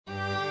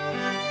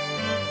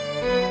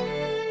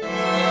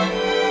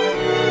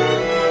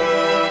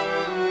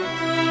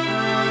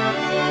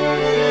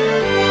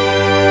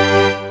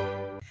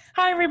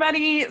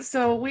everybody.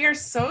 So we are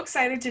so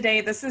excited today.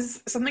 This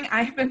is something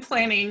I've been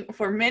planning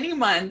for many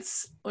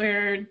months.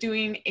 We're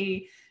doing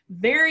a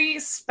very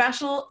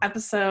special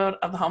episode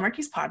of the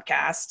Hallmarkies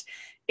podcast.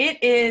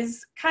 It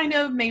is kind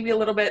of maybe a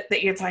little bit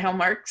the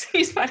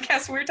anti-Hallmarkies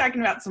podcast. We're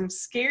talking about some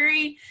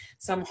scary,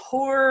 some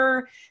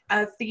horror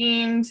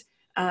themed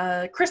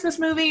Christmas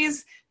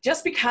movies,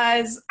 just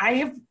because I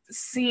have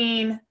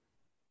seen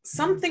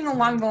something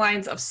along the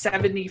lines of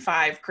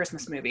 75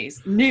 Christmas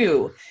movies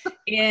new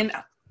in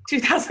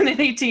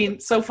 2018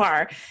 so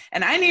far,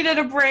 and I needed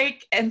a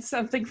break and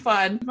something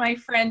fun. My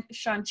friend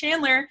Sean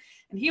Chandler,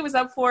 and he was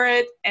up for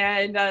it,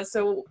 and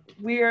so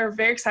we are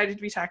very excited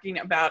to be talking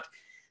about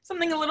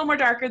something a little more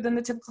darker than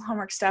the typical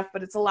Hallmark stuff,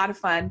 but it's a lot of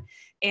fun.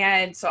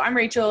 And so I'm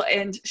Rachel,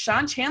 and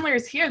Sean Chandler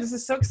is here. This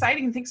is so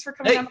exciting. Thanks for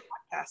coming on the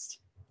podcast.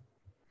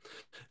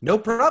 No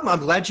problem. I'm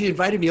glad you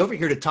invited me over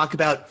here to talk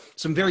about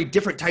some very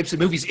different types of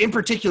movies. In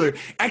particular,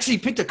 actually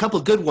picked a couple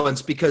of good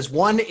ones because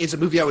one is a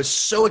movie I was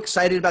so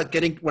excited about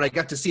getting when I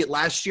got to see it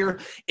last year,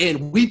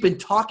 and we've been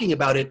talking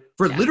about it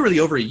for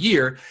literally over a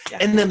year. Yeah.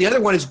 And then the other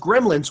one is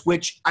Gremlins,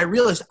 which I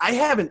realized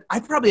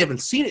I probably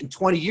haven't seen it in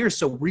 20 years.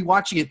 So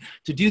rewatching it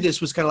to do this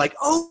was kind of like,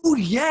 oh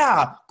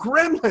yeah,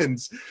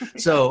 Gremlins.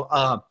 So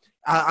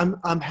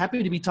I'm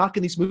happy to be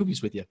talking these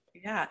movies with you.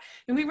 Yeah,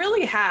 and we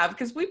really have,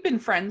 because we've been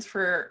friends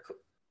for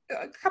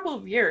a couple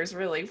of years,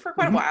 really, for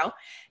quite a while.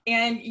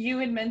 And you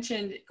had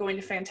mentioned going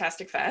to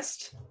Fantastic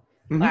Fest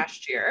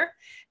last year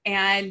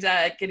and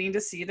getting to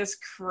see this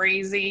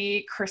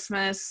crazy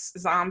Christmas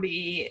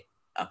zombie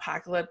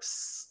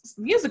apocalypse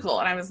musical.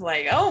 And I was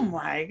like, oh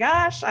my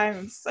gosh,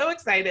 I'm so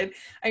excited.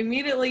 I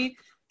immediately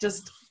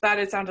just thought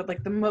it sounded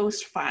like the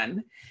most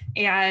fun.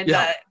 And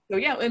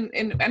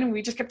and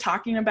we just kept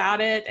talking about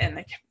it, and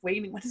I kept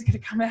waiting, when is it going to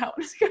come out?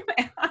 When is it going to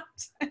come out?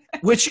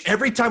 Which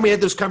every time we had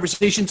those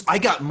conversations, I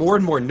got more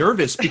and more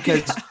nervous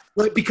because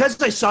because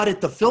I saw it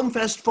at the film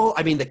festival.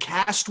 I mean, the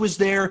cast was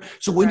there.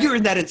 So when you're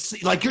in that,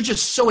 it's like you're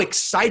just so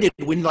excited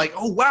when you're like,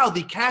 oh, wow,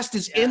 the cast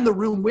is in the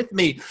room with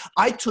me.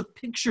 I took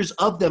pictures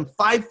of them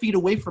 5 feet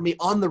away from me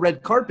on the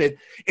red carpet.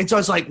 And so I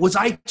was like, was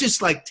I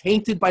just like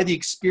tainted by the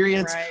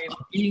experience of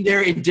being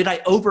there? And did I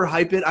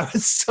overhype it? I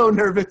was so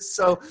nervous.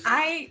 So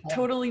I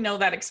totally know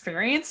that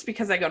experience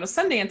because I go to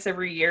Sundance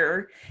every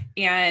year.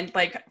 And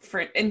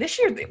and this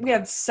year we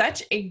had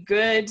such a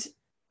good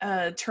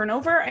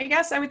turnover, I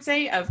guess I would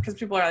say, because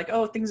people are like,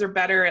 oh, things are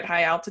better at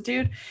high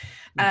altitude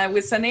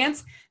with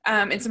Sundance.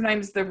 And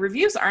sometimes the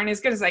reviews aren't as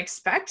good as I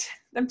expect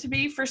them to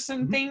be for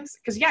some things.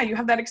 Because, you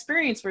have that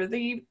experience where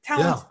the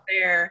talent's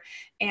there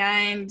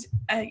and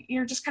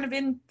you're just kind of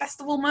in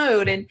festival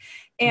mode.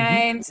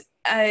 And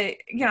I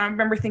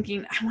remember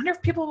thinking, I wonder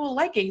if people will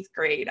like 8th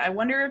grade. I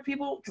wonder if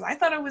because I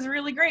thought it was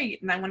really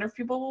great. And I wonder if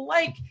people will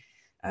like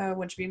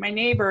Wouldn't You Be My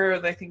Neighbor,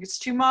 or I think it's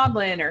Too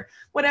Maudlin, or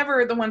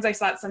whatever the ones I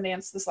saw at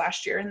Sundance this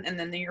last year and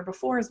then the year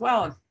before as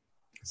well. And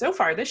so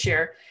far this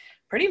year,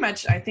 pretty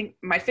much, I think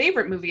my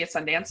favorite movie at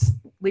Sundance,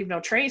 Leave No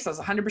Trace, was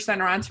 100%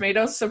 Rotten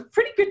Tomatoes, so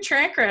pretty good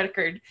track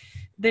record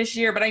this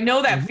year. But I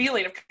know that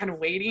feeling of kind of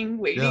waiting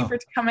for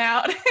it to come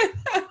out.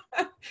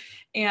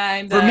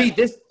 And for me,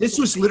 this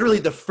was literally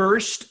the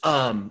first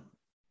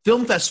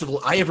film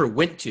festival I ever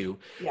went to.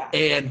 Yeah.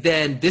 And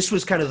then this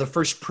was kind of the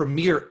first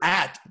premiere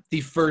at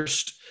the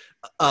first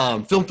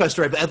film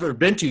festival I've ever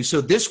been to.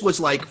 So this was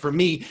like, for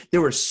me,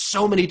 there were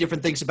so many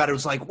different things about it. It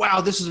was like, wow,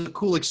 this is a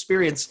cool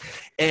experience.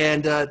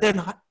 And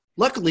then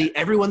luckily,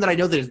 everyone that I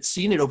know that had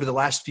seen it over the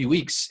last few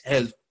weeks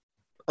has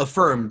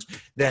affirmed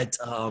that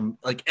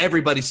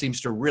everybody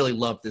seems to really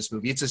love this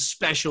movie. It's a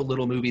special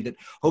little movie that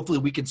hopefully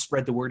we can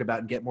spread the word about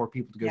and get more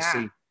people to go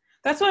see.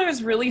 That's what I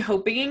was really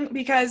hoping,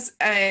 because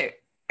I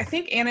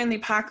think Anna and the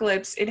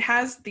Apocalypse, it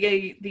has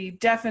the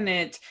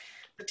definite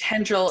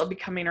potential of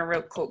becoming a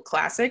real cult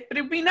classic, but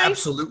it would be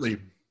nice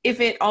if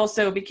it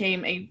also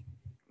became a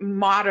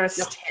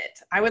modest hit.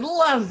 I would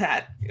love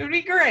that. It would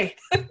be great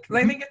because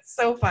I think it's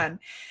so fun.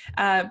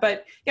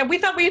 But we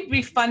thought it'd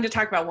be fun to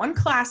talk about one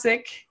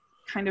classic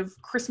kind of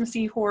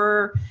Christmassy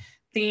horror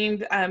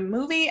themed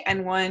movie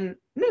and one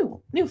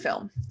new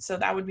film. So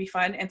that would be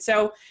fun. And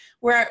so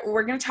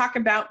we're going to talk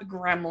about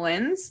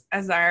Gremlins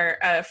as our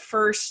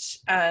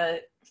first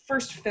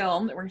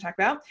film that we're going to talk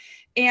about.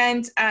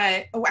 And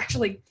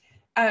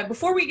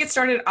before we get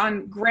started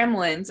on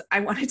Gremlins,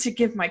 I wanted to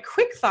give my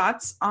quick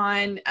thoughts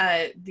on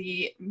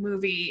the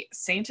movie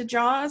Santa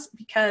Jaws,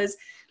 because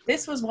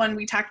this was one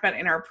we talked about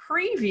in our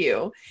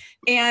preview,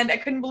 and I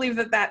couldn't believe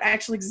that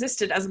actually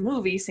existed as a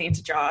movie,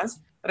 Santa Jaws,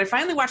 but I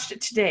finally watched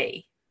it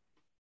today.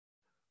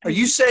 Are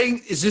you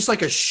saying, is this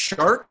like a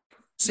shark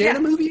Santa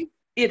movie?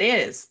 It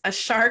is a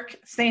shark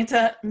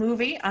Santa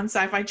movie on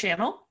Sci-Fi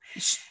Channel.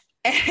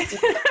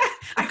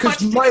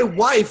 Because my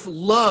wife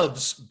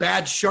loves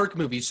bad shark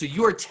movies. So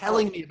you are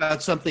telling me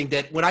about something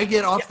that when I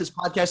get off this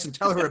podcast and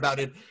tell her about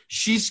it,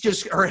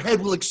 her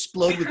head will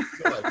explode with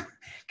joy.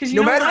 Because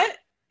you know what?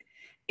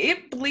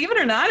 Believe it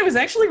or not, it was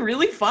actually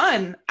really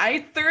fun. I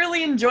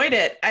thoroughly enjoyed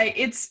it.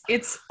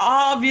 It's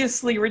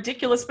obviously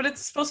ridiculous, but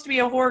it's supposed to be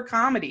a horror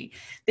comedy.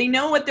 They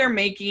know what they're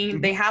making.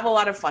 They have a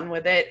lot of fun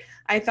with it.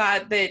 I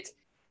thought that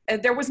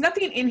there was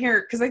nothing in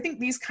here, because I think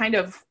these kind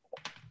of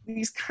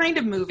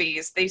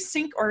movies, they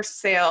sink or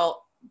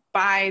sail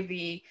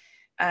by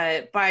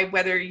by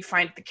whether you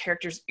find the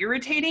characters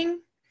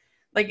irritating.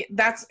 Like,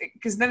 that's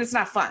because then it's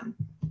not fun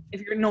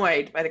if you're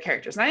annoyed by the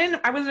characters. And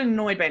I wasn't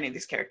annoyed by any of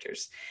these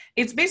characters.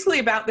 It's basically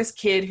about this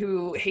kid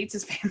who hates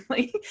his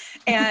family,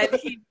 and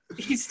he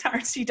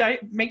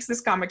makes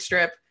this comic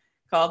strip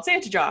called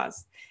Santa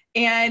Jaws.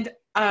 And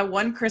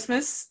one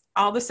Christmas,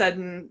 all of a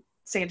sudden,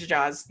 Santa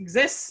Jaws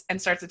exists and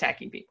starts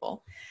attacking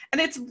people. And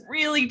it's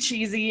really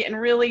cheesy and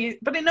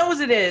but it knows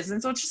it is.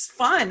 And so it's just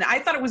fun. I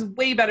thought it was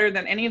way better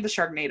than any of the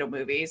Sharknado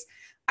movies.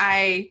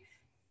 I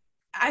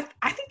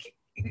think,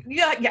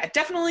 yeah,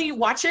 definitely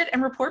watch it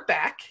and report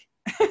back.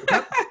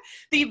 Yep.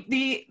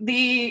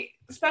 The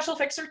special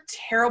effects are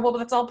terrible, but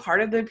that's all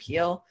part of the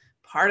appeal,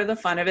 part of the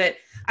fun of it.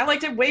 I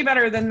liked it way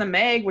better than The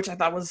Meg, which I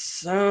thought was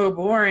so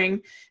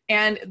boring.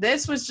 And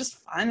this was just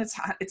fun.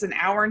 It's an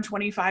hour and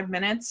 25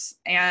 minutes.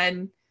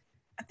 And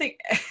I think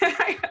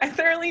I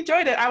thoroughly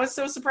enjoyed it. I was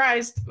so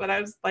surprised, but I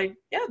was like,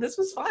 yeah, this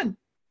was fun.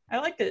 I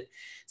liked it.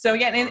 So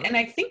yeah, and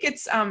I think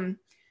it's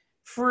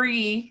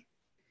free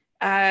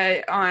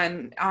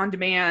on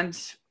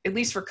demand, at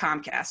least for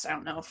Comcast. I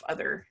don't know if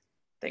other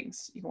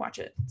things you can watch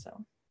it.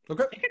 So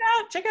okay,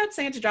 check out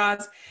Santa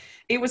Jaws.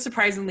 It was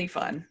surprisingly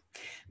fun.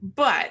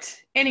 But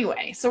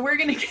anyway, so we're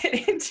gonna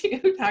get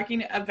into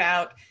talking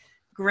about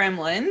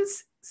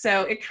Gremlins.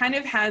 So it kind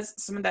of has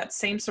some of that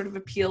same sort of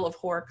appeal of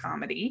horror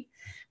comedy,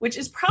 which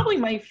is probably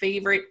my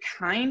favorite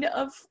kind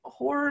of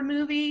horror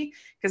movie,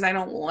 because I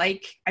don't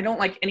like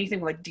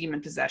anything like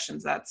demon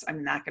possessions.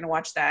 I'm not going to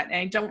watch that. And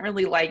I don't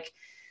really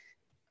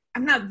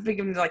I'm not big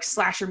into like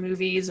slasher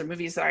movies or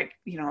movies that like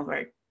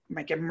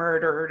might get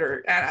murdered,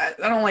 or I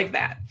don't like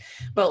that.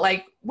 But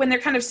like when they're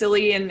kind of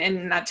silly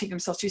and not take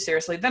themselves too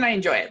seriously, then I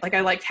enjoy it. Like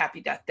I liked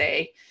Happy Death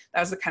Day. That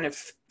was the kind of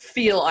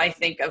feel, I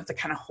think, of the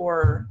kind of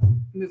horror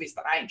movies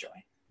that I enjoy.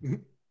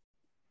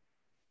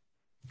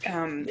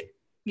 Mm-hmm.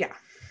 Yeah.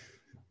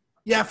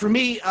 Yeah, for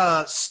me,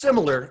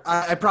 similar.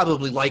 I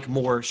probably like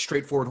more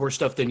straightforward horror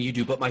stuff than you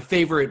do, but my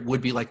favorite would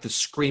be like the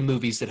Scream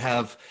movies that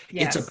have,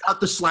 yes, it's about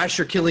the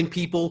slasher killing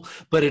people,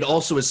 but it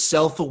also is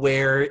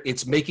self-aware.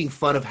 It's making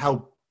fun of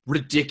how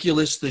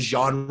ridiculous the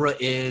genre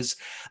is.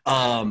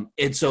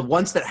 And so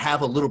ones that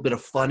have a little bit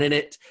of fun in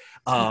it,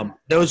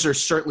 those are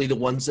certainly the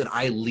ones that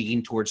I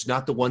lean towards,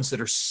 not the ones that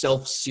are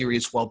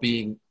self-serious while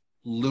being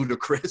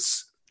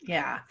ludicrous.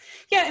 Yeah.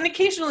 Yeah, and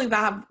occasionally they'll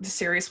have the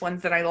serious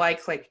ones that I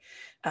like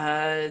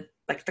A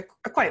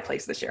Quiet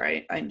Place this year.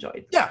 I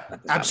enjoyed. Yeah,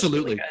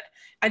 absolutely. Really good.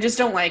 I just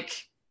don't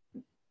like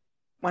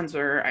ones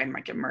where I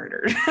might get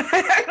murdered.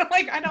 I don't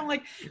like I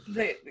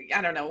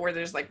don't know, where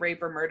there's like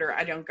rape or murder.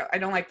 I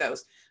don't like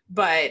those.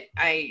 But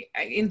I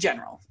in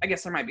general, I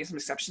guess there might be some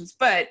exceptions,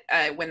 but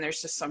when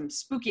there's just some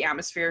spooky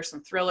atmosphere,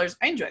 some thrillers,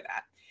 I enjoy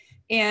that.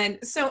 And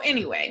so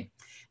anyway,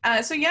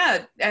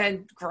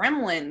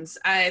 Gremlins.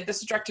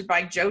 This is directed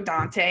by Joe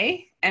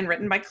Dante and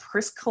written by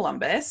Chris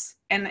Columbus.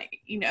 And,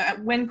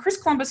 when Chris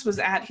Columbus was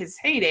at his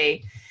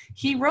heyday,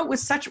 he wrote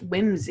with such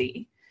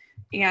whimsy,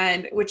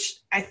 and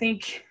which I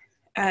think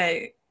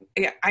I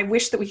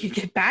wish that we could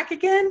get back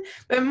again,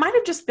 but it might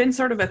have just been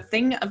sort of a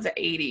thing of the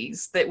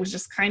 80s that was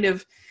just kind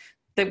of,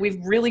 that we've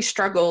really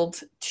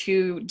struggled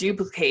to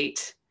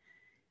duplicate.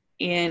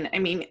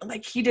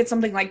 Like he did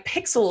something like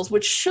Pixels,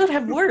 which should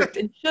have worked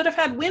and should have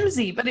had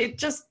whimsy, but it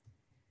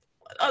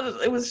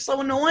was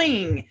so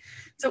annoying,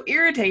 so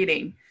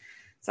irritating.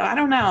 So I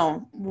don't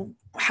know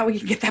how we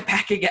can get that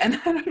back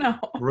again. I don't know.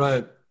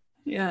 Right.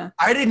 Yeah.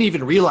 I didn't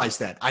even realize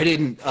that. I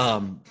didn't,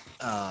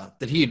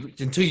 that he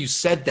had, until you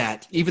said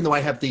that, even though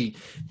I have the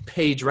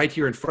page right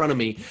here in front of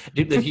me,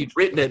 that he'd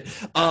written it.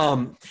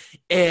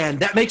 And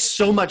that makes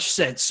so much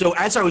sense. So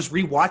as I was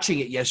rewatching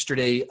it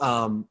yesterday,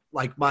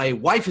 like my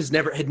wife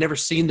had never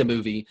seen the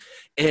movie,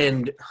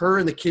 and her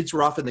and the kids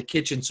were off in the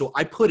kitchen. So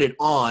I put it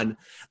on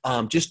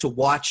just to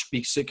watch,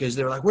 because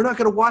they were like, we're not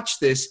going to watch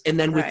this. And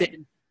then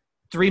within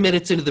 3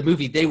 minutes into the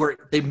movie,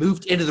 they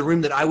moved into the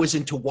room that I was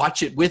in to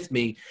watch it with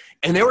me,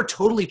 and they were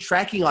totally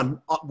tracking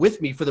on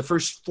with me for the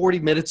first 40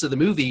 minutes of the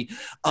movie.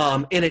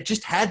 And it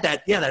just had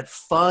that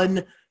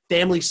fun,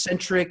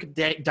 family-centric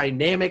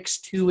dynamics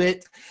to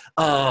it.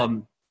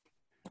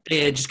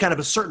 And just kind of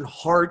a certain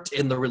heart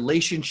in the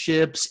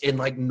relationships and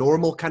like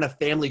normal kind of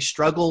family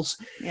struggles.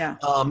 Yeah.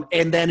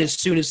 And then as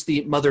soon as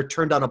the mother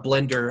turned on a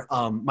blender,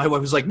 my wife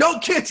was like, "No,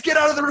 kids, get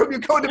out of the room.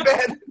 You're going to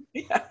bed."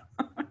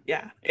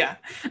 Yeah.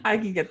 I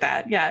can get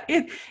that. Yeah.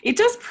 It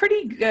does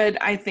pretty good,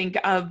 I think,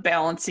 of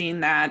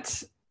balancing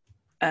that,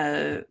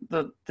 the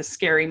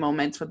scary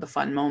moments with the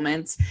fun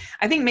moments.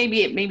 I think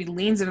maybe it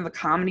leans into the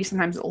comedy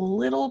sometimes a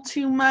little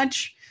too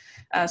much.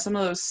 Some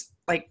of those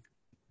like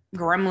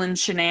gremlin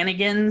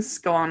shenanigans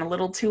go on a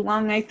little too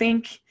long, I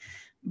think.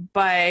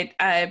 But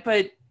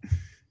overall,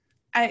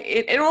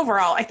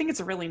 I think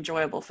it's a really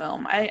enjoyable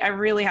film. I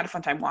really had a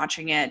fun time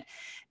watching it.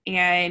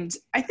 And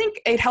I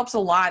think it helps a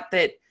lot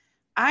that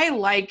I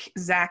like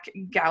Zach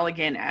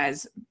Galligan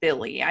as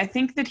Billy. I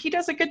think that he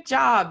does a good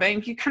job.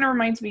 And he kind of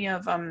reminds me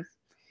of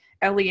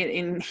Elliot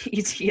in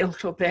E.T. a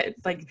little bit,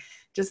 like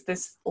just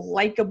this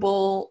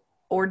likable,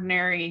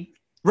 ordinary,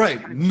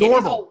 right,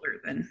 normal,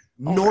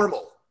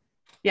 normal.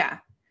 Yeah,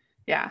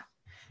 yeah,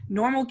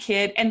 normal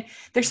kid. And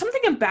there's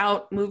something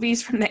about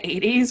movies from the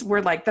 80s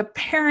where like the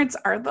parents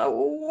are the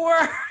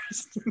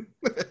worst.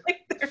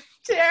 Like they're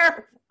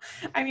terrible.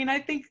 I mean, I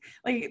think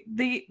like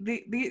the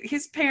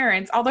his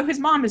parents, although his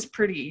mom is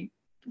pretty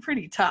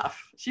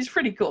tough, she's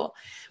pretty cool,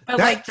 but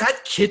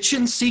that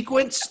kitchen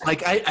sequence,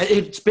 like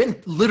it's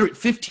been literally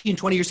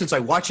 15-20 years since I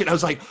watched it. I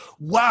was like,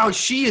 wow,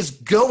 she is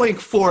going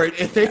for it,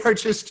 and they are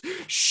just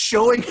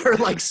showing her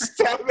like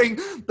stabbing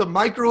the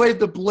microwave,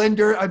 the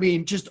blender, I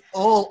mean, just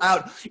all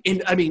out.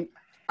 And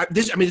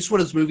this is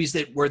one of those movies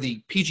where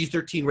the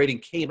PG-13 rating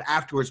came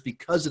afterwards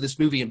because of this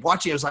movie. And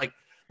watching it, I was like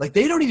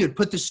they don't even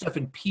put this stuff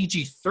in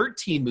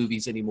PG-13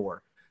 movies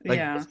anymore. Like,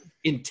 yeah,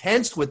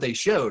 intense what they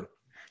showed.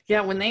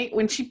 Yeah,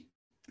 when she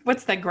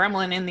puts that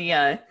gremlin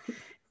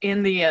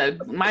in the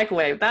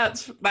microwave,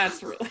 that's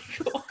really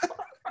cool.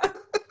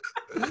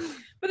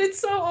 But it's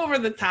so over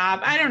the top.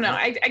 I don't know.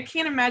 I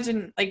can't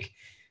imagine like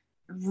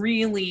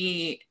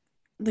really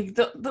like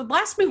the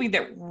last movie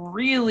that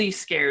really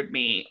scared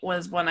me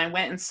was when I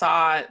went and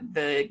saw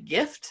The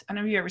Gift. I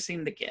don't know if you ever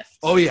seen The Gift.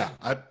 Oh yeah,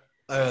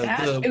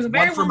 it was a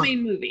very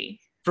well-made movie.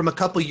 From a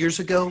couple years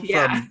ago,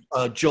 yeah.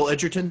 From Joel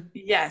Edgerton.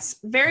 Yes,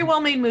 very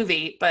well-made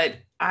movie, but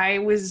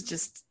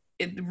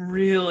it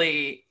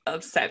really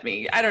upset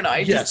me. I don't know.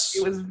 It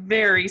was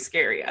very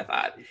scary, I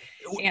thought.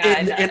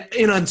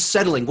 And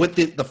unsettling with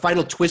the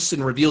final twists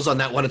and reveals on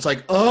that one. It's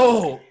like,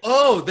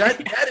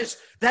 that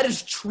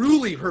is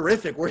truly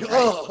horrific.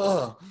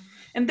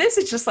 And this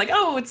is just like,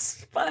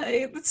 it's fun.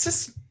 It's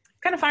just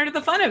kind of part of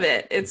the fun of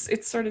it.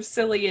 It's sort of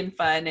silly and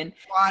fun. And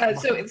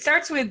so it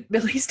starts with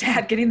Billy's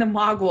dad getting the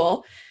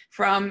mogul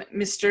from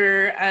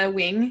Mr.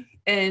 Wing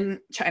in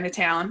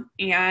Chinatown,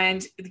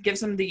 and it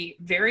gives him the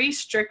very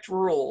strict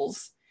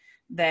rules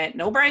that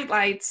no bright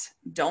lights,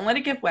 don't let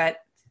it get wet,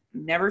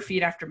 never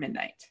feed after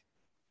midnight.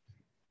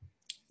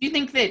 Do you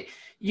think that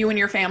you and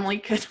your family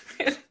could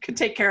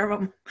take care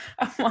of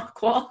a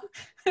mogul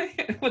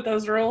with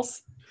those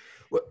rules?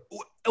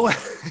 One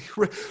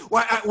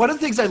of the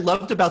things I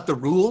loved about the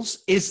rules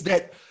is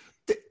that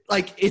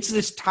like it's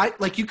this type,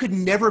 like you could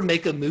never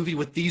make a movie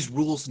with these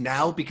rules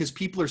now because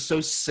people are so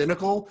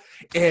cynical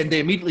and they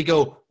immediately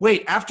go,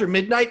 wait, after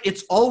midnight?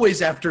 It's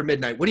always after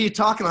midnight. What are you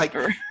talking like?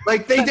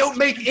 Like they don't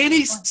make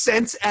any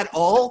sense at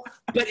all,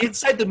 but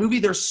inside the movie,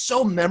 they're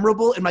so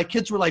memorable. And my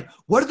kids were like,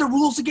 what are the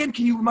rules again?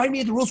 Can you remind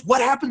me of the rules? What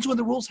happens when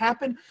the rules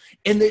happen?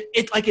 And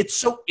it's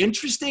so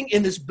interesting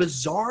in this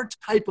bizarre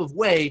type of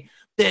way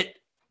that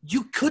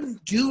you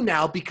couldn't do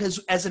now because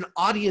as an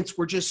audience,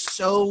 we're just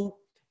so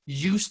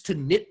used to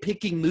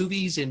nitpicking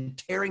movies and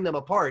tearing them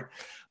apart,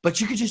 but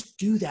you could just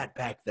do that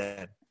back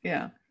then.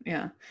 Yeah,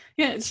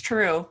 it's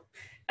true.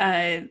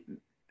 I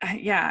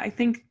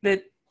think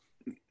that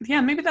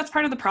maybe that's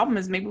part of the problem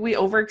is maybe we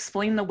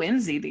over-explain the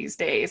whimsy these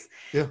days.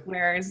 Yeah.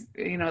 Whereas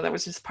that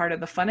was just part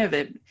of the fun of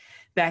it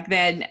back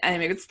then, and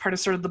maybe it's part of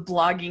sort of the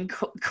blogging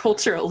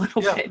culture a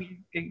little bit.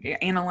 You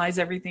analyze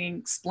everything,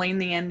 explain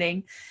the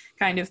ending,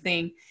 kind of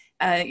thing.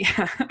 I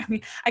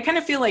mean, I kind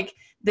of feel like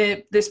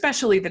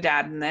especially the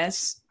dad in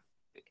this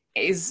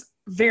is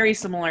very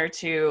similar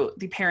to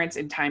the parents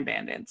in Time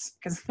Bandits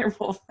because they're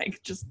both like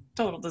just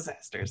total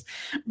disasters.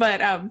 But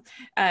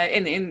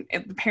in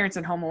the parents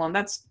in Home Alone,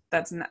 that's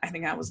I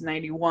think that was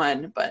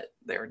 91, but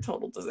they were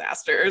total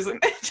disasters, and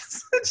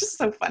it's just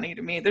so funny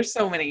to me. There's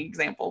so many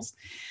examples,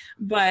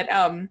 but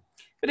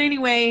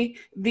anyway,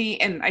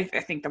 I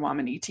think the mom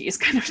in E.T. is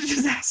kind of a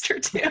disaster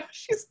too.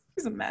 She's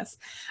a mess,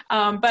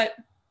 but.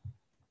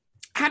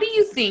 How do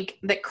you think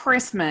that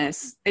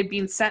Christmas, it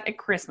being set at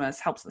Christmas,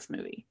 helps this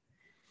movie?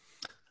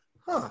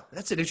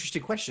 That's an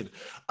interesting question.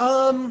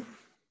 I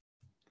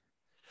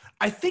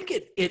think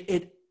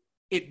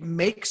it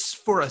makes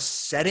for a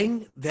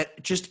setting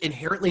that just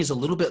inherently is a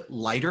little bit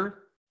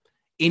lighter,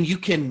 and you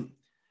can,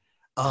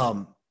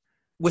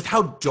 with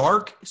how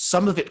dark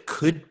some of it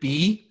could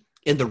be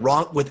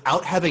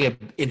without having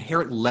an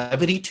inherent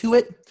levity to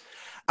it.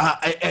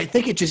 I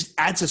think it just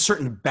adds a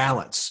certain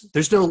balance.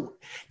 Doesn't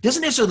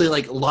necessarily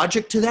like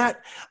logic to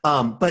that,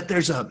 but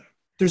there's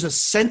a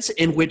sense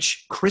in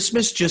which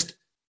Christmas just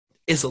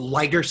is a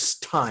lighter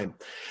time.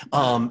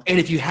 And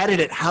if you had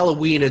it at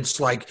Halloween, it's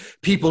like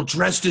people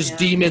dressed as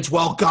demons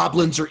while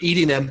goblins are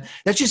eating them.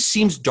 That just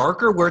seems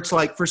darker, where it's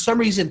like for some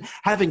reason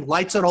having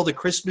lights on all the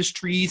Christmas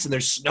trees and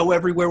there's snow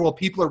everywhere while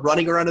people are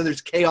running around and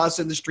there's chaos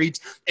in the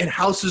streets and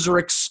houses are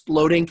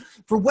exploding.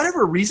 For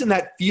whatever reason,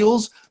 that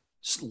feels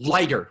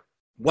lighter.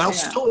 While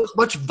still as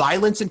much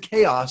violence and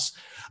chaos,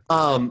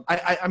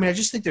 I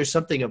just think there's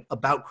something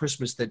about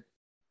Christmas that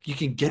you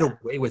can get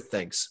away with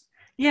things.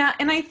 Yeah,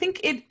 and I think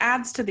it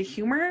adds to the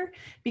humor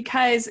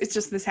because it's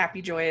just this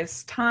happy,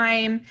 joyous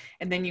time,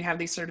 and then you have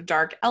these sort of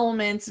dark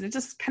elements, and it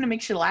just kind of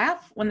makes you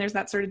laugh when there's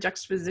that sort of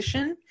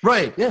juxtaposition.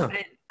 Right, yeah.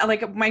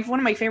 like one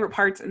of my favorite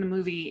parts in the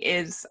movie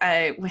is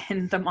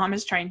when the mom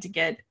is trying to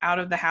get out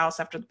of the house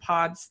after the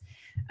pods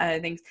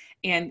things,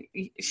 and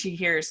she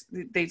hears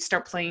they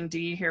start playing "Do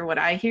You Hear What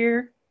I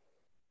Hear?"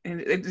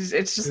 and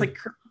it's just like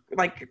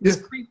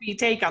this creepy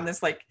take on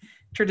this like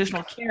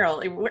traditional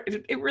carol.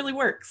 It really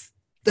works.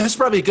 That's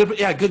probably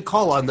a good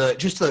call on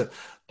the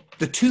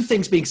two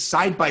things being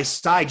side by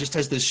side. Just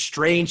has this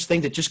strange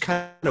thing that just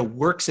kind of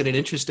works in an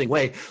interesting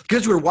way,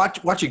 because we were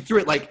watching through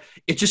it, like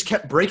it just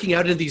kept breaking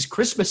out into these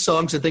Christmas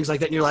songs and things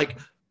like that, and you're like,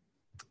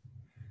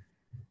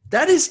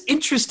 that is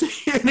interesting.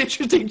 An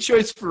interesting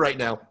choice for right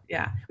now.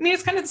 Yeah, I mean,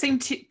 it's kind of the same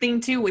thing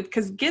too,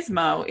 because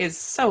Gizmo is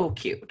so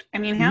cute. I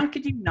mean, how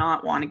could you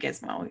not want a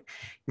Gizmo?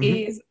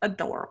 He is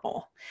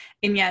adorable,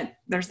 and yet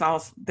there's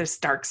all this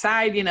dark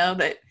side,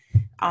 that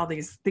all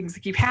these things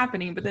that keep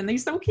happening, but then they're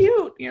so cute.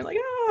 And you're like,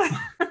 oh.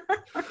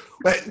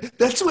 Right.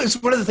 That's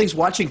one of the things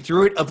watching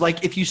through it, of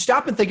like, if you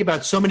stop and think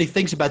about so many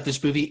things about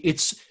this movie,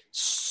 it's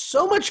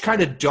so much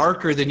kind of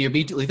darker than you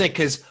immediately think,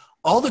 because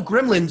all the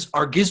gremlins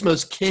are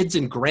Gizmo's kids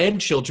and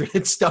grandchildren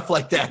and stuff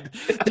like that.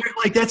 They're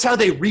like, that's how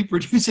they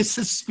reproduce as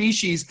a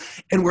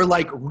species, and we're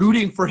like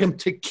rooting for him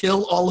to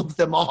kill all of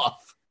them off.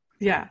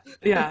 Yeah,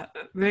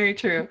 very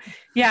true.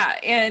 Yeah,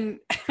 and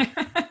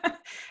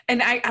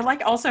and I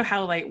like also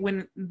how like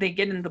when they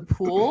get in the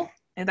pool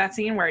and that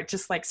scene where it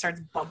just like starts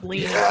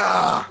bubbling.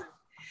 Yeah.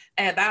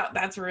 And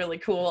that's really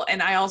cool.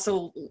 And I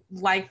also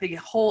like the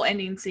whole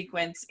ending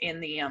sequence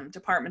in the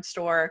department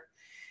store.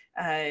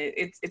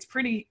 It's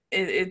pretty.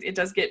 It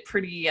does get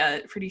pretty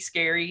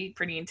scary,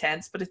 pretty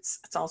intense, but it's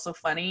also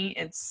funny.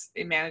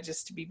 It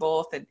manages to be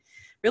both, and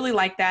really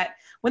like that.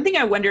 One thing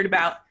I wondered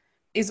about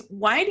is,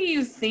 why do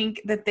you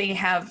think that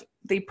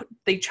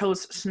they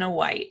chose Snow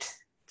White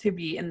to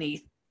be in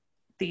the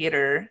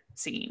theater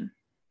scene?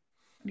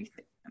 What do you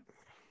think? I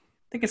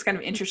think it's kind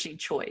of an interesting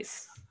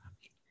choice.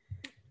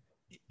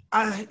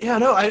 I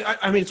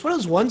mean, it's one of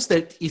those ones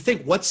that you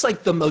think, what's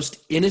like the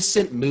most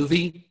innocent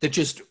movie that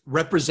just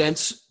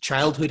represents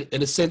childhood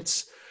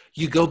innocence?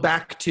 You go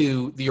back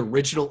to the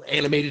original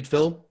animated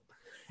film,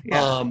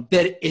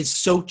 that is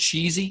so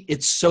cheesy.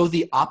 It's so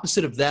the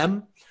opposite of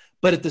them,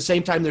 but at the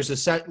same time, there's a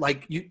set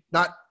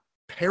not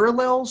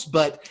parallels,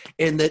 but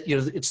in that,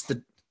 it's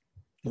the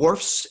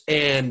dwarfs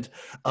and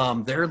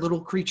their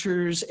little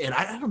creatures, and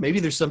I don't know,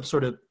 maybe there's some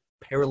sort of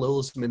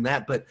parallelism in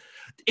that, but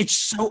it's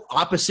so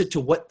opposite to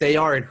what they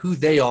are and who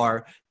they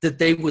are that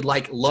they would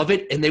like love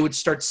it, and they would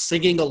start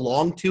singing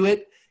along to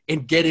it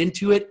and get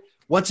into it.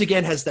 Once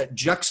again, has that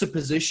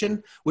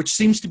juxtaposition, which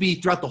seems to be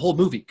throughout the whole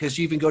movie, because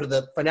you even go to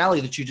the finale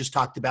that you just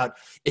talked about.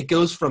 It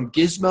goes from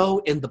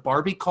Gizmo in the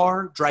Barbie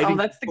car driving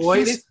that's the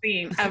toys. Cutest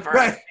scene ever.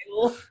 Right.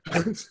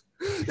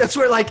 That's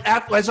where, like,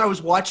 as I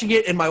was watching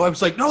it, and my wife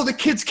was like, no, the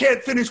kids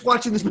can't finish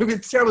watching this movie.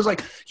 And Sarah was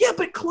like, yeah,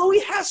 but Chloe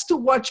has to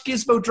watch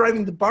Gizmo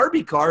driving the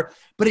Barbie car.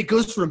 But it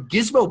goes from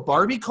Gizmo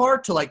Barbie car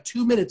to, like,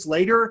 2 minutes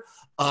later,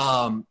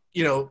 Mohawk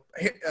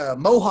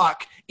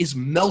is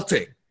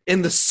melting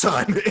in the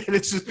sun. And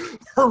it's just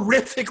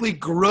horrifically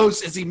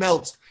gross as he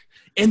melts.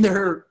 And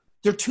they're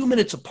 2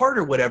 minutes apart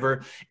or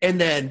whatever. And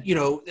then,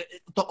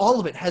 all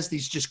of it has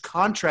these just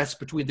contrasts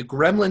between the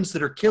gremlins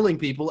that are killing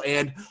people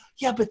and,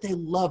 but they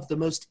love the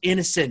most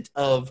innocent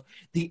of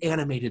the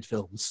animated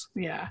films.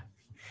 Yeah.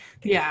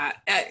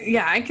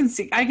 I can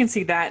see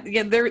that.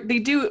 Yeah. They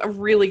do a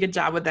really good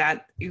job with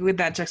that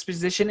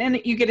juxtaposition, and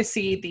you get to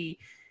see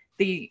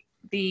the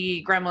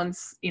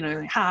gremlins,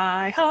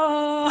 hi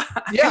ho.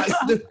 Yeah,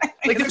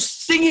 they're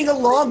singing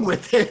along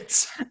with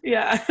it.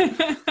 Yeah.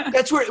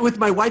 That's where, with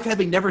my wife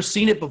having never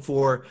seen it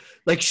before,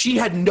 like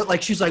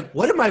she's like,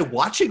 what am I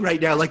watching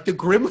right now? Like the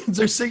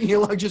gremlins are singing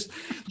along, just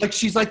like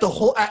she's like the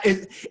whole,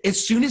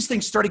 as soon as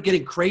things started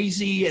getting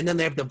crazy, and then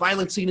they have the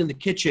violent scene in the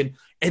kitchen,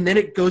 and then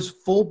it goes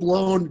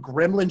full-blown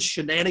gremlin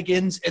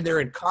shenanigans, and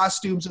they're in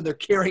costumes and they're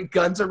carrying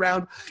guns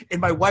around.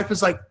 And my wife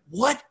was like,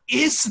 what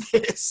is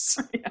this?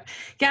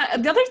 Yeah.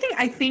 The other thing,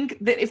 I think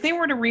that if they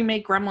were to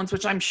remake Gremlins,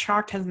 which I'm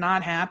shocked has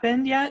not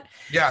happened yet.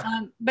 Yeah.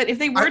 But if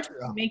they were to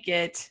remake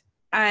it,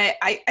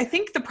 I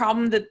think the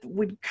problem that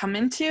would come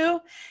into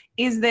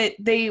is that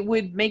they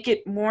would make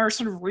it more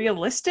sort of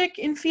realistic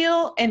in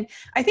feel. And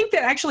I think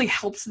that actually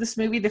helps this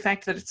movie, the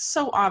fact that it's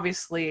so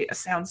obviously a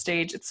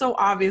soundstage. It's so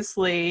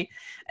obviously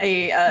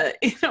a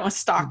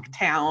stock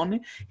town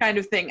kind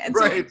of thing. And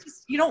right. So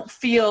you don't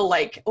feel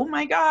like, oh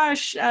my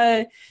gosh,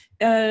 Mrs.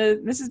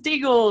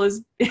 Deagle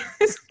is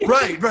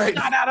right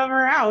not out of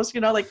her house.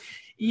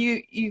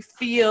 You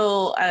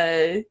feel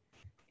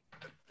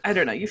I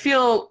don't know. You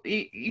feel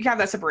you have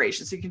that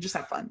separation, so you can just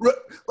have fun.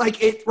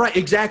 Right,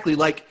 exactly.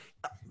 Like,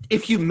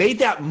 if you made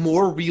that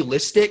more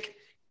realistic,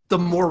 the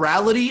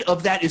morality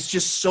of that is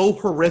just so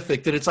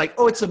horrific that it's like,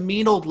 oh, it's a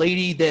mean old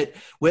lady that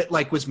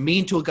was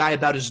mean to a guy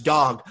about his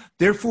dog.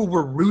 Therefore,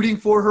 we're rooting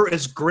for her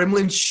as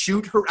gremlins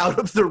shoot her out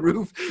of the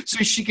roof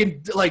so she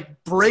can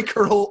break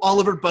all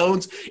of her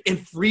bones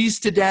and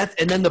freeze to death.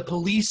 And then the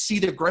police see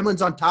the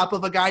gremlins on top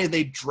of a guy and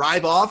they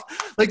drive off.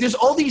 Like, there's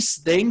all these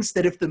things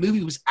that if the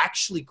movie was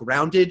actually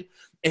grounded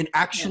and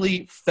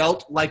actually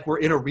felt like we're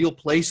in a real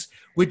place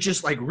would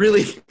just like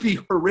really be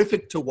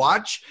horrific to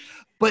watch.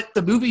 But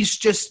the movie's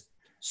just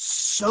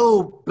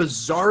so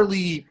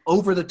bizarrely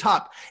over the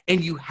top.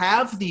 And you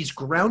have these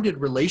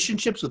grounded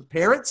relationships with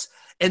parents.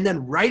 And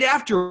then right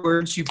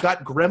afterwards, you've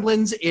got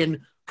gremlins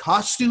in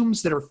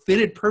costumes that are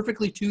fitted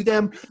perfectly to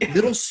them,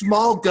 little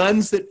small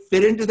guns that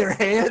fit into their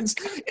hands,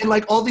 and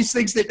like all these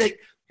things that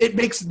it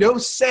makes no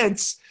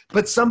sense,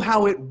 but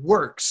somehow it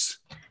works.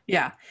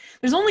 Yeah.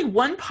 There's only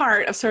one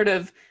part of sort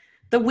of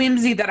the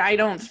whimsy that I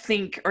don't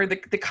think, or the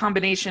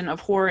combination of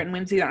horror and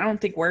whimsy that I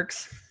don't think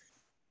works,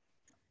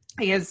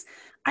 is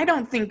I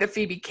don't think that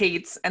Phoebe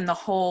Cates and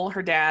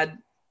her dad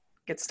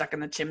gets stuck in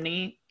the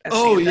chimney.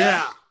 Oh,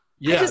 yeah.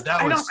 Yeah.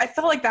 I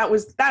felt like that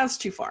was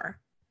too far.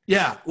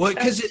 Yeah. Well,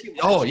 because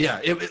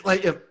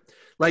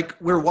like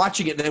we're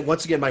watching it, and then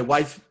once again, my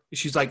wife,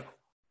 she's like,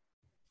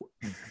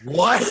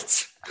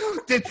 what?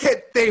 Did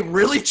they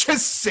really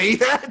just say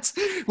that?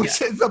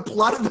 Which is the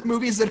plot of the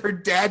movie is that her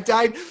dad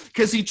died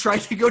because he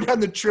tried to go down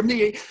the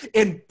chimney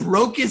and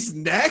broke his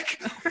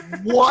neck?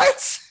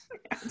 What?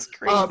 That's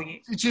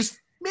crazy. Just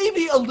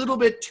maybe a little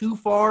bit too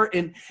far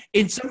in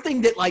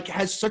something that like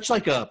has such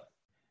like a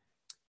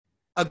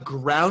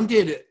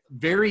grounded,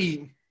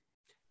 very,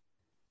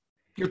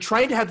 you're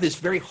trying to have this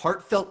very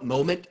heartfelt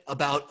moment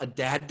about a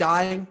dad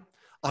dying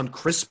on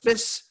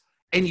Christmas,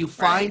 and you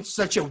find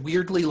such a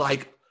weirdly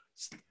like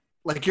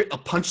a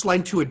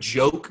punchline to a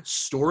joke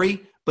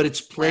story, but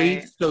it's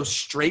played so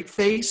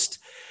straight-faced.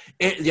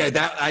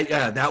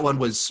 That one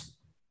was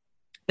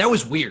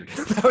weird.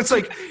 That was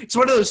like, it's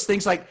one of those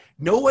things like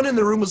no one in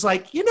the room was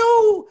like,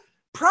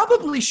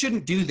 probably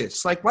shouldn't do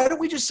this. Like, why don't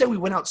we just say we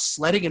went out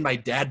sledding and my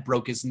dad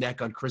broke his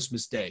neck on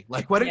Christmas Day?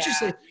 Like, why don't you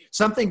say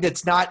something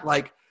that's not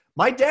like,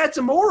 my dad's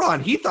a moron.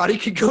 He thought he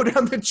could go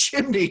down the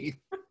chimney.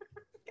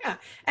 Yeah.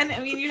 And I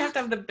mean, you'd have to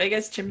have the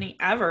biggest chimney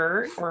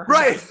ever, or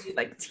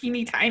like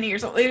teeny tiny or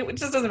something. It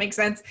just doesn't make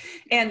sense.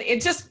 And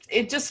it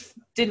just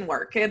didn't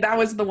work. That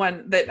was the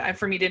one that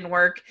for me didn't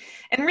work.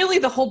 And really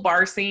the whole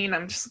bar scene,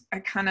 I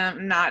kind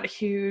of not a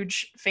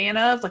huge fan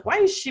of. Like, why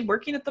is she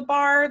working at the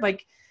bar?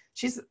 Like,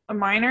 she's a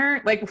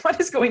minor. Like,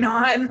 what is going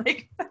on?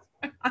 Like,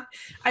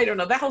 I don't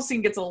know. That whole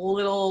scene gets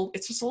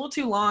it's just a little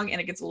too long, and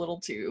it gets a little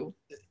too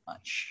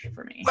much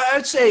for me. But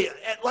I'd say,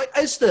 like,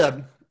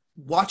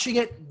 watching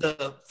it,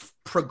 the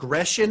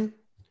progression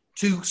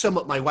to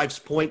somewhat my wife's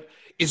point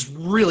is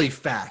really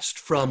fast,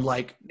 from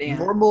like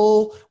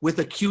normal with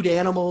a cute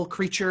animal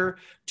creature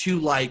to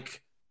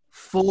like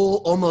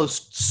full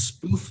almost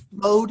spoof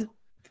mode.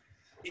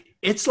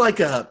 It's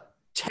like a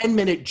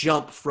 10-minute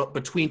jump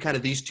between kind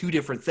of these two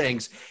different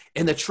things.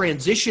 And the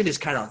transition is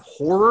kind of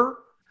horror,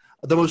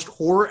 the most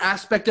horror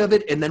aspect of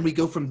it. And then we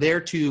go from there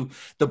to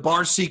the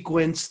bar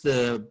sequence,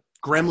 the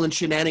gremlin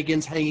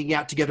shenanigans, hanging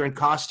out together in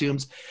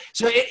costumes.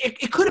 So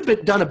it could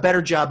have done a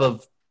better job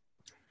of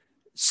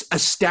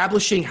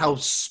establishing how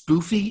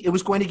spoofy it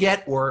was going to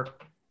get, or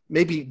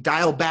maybe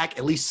dial back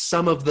at least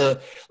some of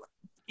the,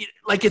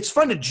 like, it's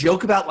fun to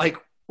joke about, like,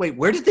 wait,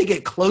 where did they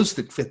get clothes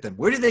that fit them?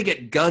 Where did they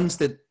get guns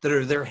that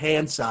are their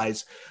hand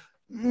size?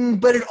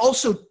 But it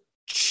also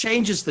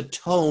changes the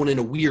tone in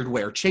a weird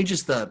way, or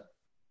changes the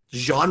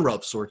genre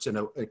of sorts in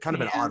a kind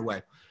of an odd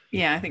way.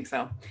 Yeah, I think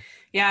so.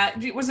 Yeah.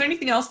 Was there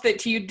anything else that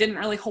to you didn't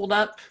really hold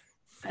up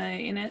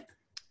in it?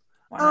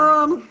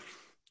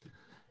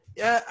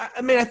 Yeah,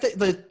 I mean, I think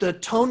the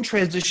tone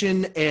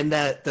transition, and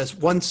that's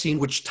one scene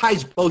which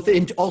ties both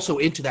into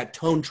that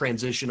tone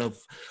transition of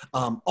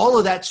all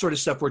of that sort of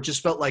stuff, where it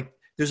just felt like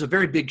there's a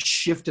very big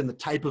shift in the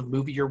type of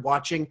movie you're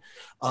watching.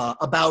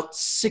 About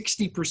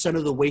 60%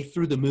 of the way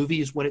through the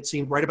movie is when it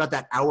seemed, right about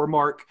that hour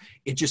mark,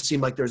 it just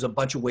seemed like there's a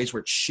bunch of ways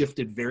where it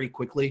shifted very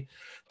quickly.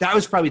 That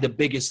was probably the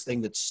biggest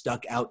thing that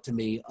stuck out to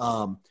me.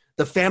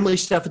 The family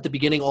stuff at the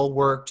beginning all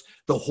worked.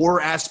 The horror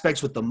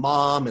aspects with the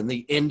mom and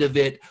the end of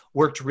it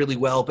worked really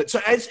well. But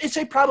so I'd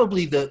say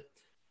probably the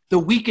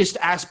weakest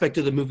aspect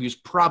of the movie is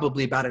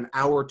probably about an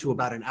hour to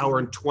about an hour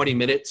and 20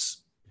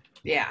 minutes.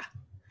 Yeah.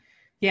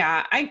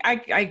 Yeah,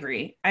 I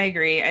agree.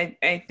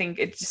 I think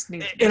it just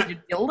needs to be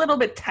a little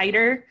bit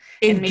tighter.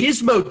 And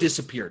Gizmo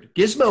disappeared.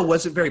 Gizmo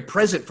wasn't very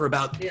present for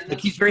about, like,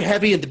 he's very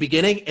heavy at the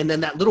beginning. And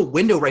then that little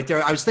window right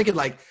there, I was thinking,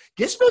 like,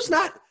 Gizmo's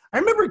not, I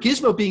remember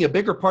Gizmo being a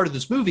bigger part of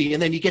this movie.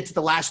 And then you get to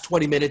the last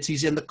 20 minutes,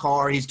 he's in the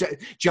car,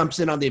 jumps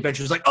in on the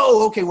adventure. It's like,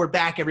 oh, okay, we're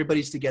back.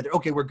 Everybody's together.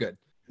 Okay, we're good.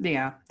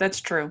 Yeah,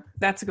 that's true.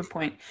 That's a good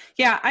point.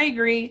 Yeah, I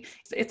agree.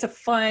 It's a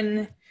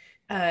fun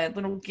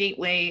little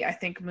gateway, I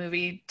think,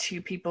 movie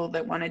to people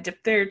that want to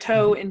dip their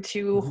toe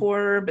into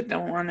horror but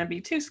don't want to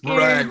be too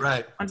scared.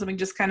 Right. Want something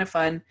just kind of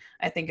fun.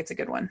 I think it's a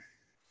good one.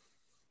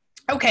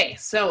 Okay,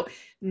 so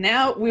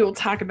now we will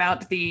talk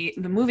about the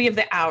movie of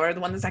the hour, the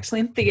one that's actually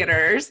in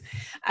theaters.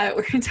 We're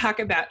going to talk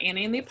about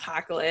Annie and the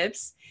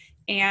Apocalypse.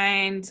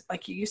 And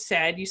like you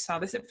said, you saw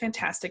this at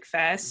Fantastic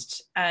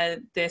Fest.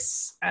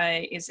 This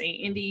is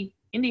a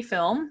indie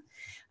film,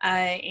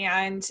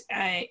 and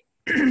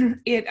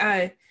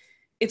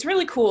it it's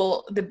really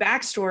cool, the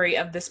backstory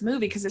of this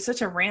movie, because it's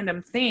such a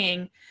random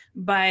thing,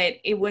 but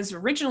it was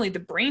originally the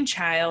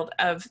brainchild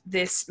of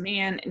this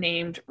man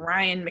named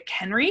Ryan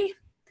McHenry,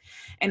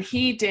 and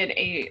he did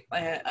a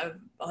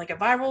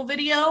viral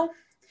video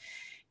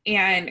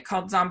and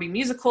called Zombie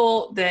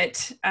Musical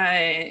that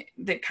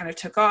kind of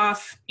took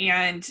off,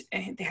 and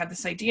they had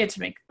this idea to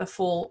make the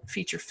full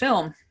feature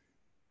film,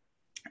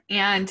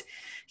 and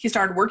he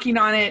started working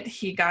on it.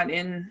 He got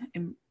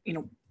in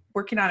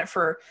working on it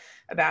for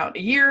about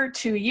a year,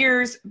 2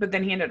 years, but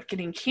then he ended up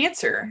getting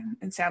cancer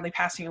and sadly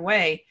passing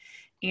away.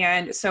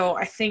 And so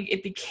I think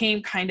it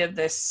became kind of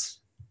this,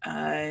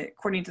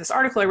 according to this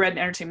article I read in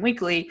Entertainment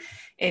Weekly,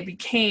 it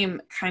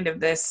became kind of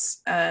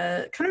this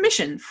kind of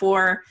mission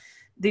for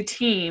the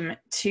team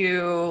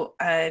to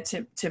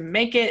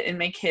make it and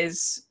make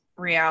his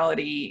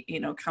reality,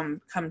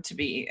 come to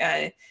be,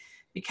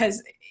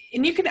 because,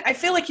 and I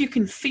feel like you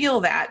can feel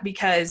that,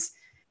 because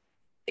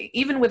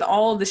even with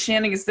all of the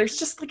shenanigans, there's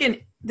just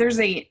like there's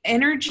a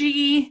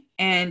energy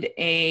and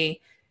a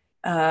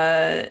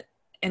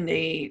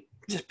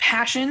just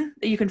passion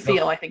that you can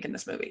feel, I think, in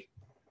this movie.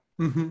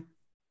 Mm-hmm.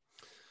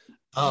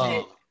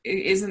 It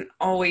isn't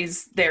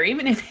always there,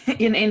 even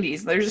in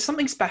indies. There's just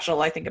something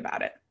special, I think,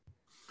 about it.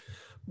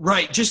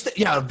 Right. Just,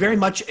 very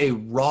much a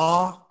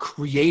raw,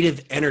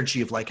 creative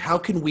energy of like, how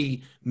can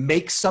we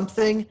make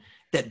something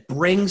that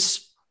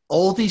brings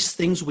all these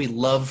things we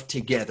love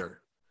together?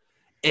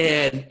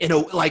 And in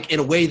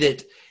a way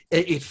that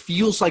it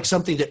feels like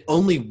something that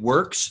only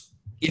works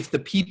if the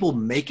people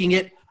making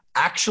it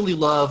actually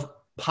love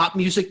pop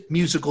music,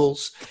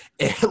 musicals,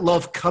 and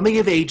love coming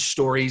of age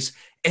stories,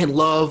 and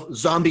love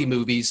zombie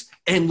movies,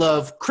 and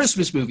love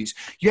Christmas movies.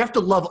 You have to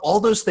love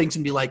all those things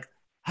and be like,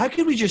 how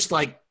can we just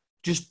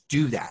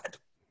do that?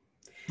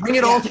 Bring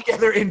it all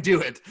together and do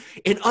it.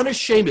 And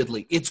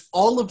unashamedly, it's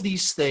all of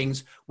these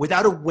things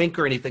without a wink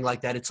or anything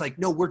like that. It's like,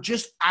 no, we're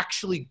just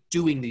actually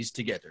doing these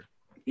together.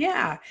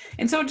 Yeah.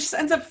 And so it just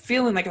ends up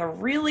feeling like a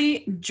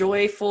really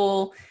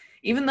joyful,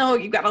 even though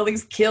you've got all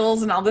these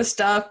kills and all this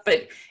stuff,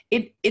 but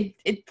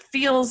it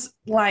feels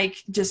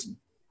like just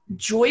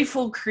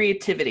joyful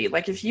creativity.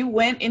 Like if you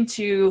went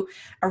into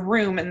a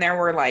room and there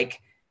were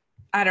like,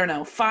 I don't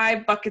know,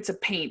 5 buckets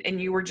of paint,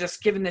 and you were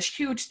just given this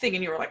huge thing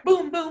and you were like,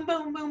 boom, boom,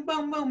 boom, boom,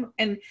 boom, boom.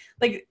 And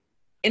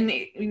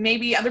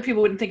maybe other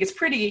people wouldn't think it's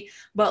pretty,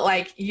 but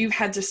like you've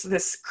had just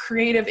this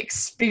creative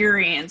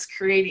experience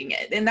creating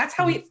it. And that's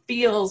how it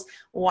feels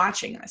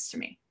watching this to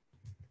me.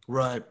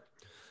 Right.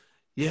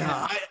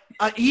 Yeah.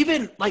 I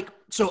even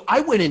so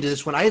I went into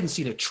this when I hadn't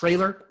seen a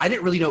trailer. I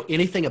didn't really know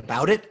anything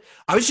about it.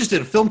 I was just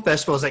at a film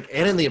festival. I was like,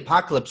 Anna and the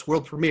Apocalypse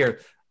world premiere.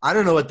 I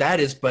don't know what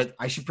that is, but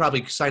I should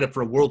probably sign up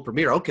for a world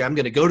premiere. Okay, I'm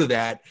going to go to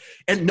that.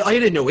 And I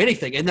didn't know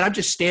anything. And then I'm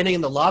just standing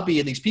in the lobby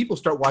and these people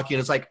start walking. And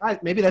it's like,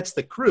 maybe that's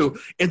the crew.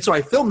 And so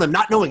I film them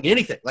not knowing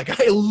anything.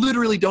 Like I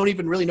literally don't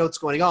even really know what's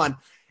going on,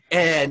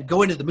 and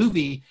go into the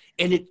movie,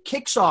 and it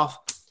kicks off.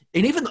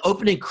 And even the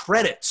opening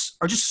credits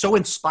are just so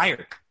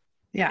inspired.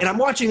 Yeah. And I'm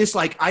watching this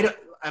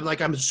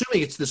I'm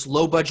assuming it's this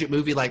low budget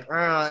movie,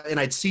 and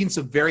I'd seen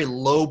some very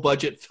low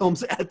budget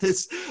films at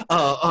this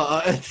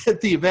at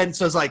the event.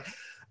 So I was like,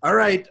 all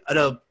right,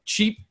 a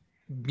cheap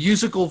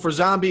musical for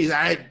zombies.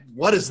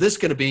 What is this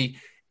going to be?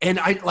 And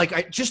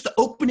I just the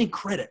opening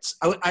credits.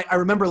 I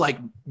remember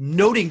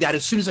noting that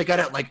as soon as I got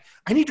out,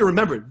 I need to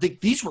remember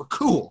these were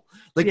cool.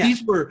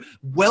 These were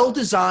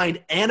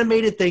well-designed,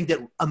 animated thing that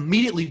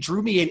immediately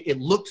drew me in. It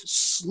looked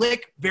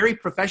slick, very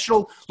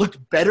professional, looked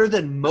better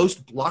than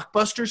most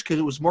blockbusters because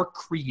it was more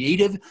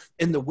creative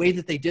in the way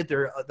that they did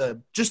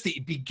the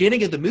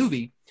beginning of the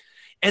movie.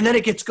 And then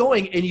it gets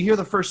going and you hear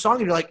the first song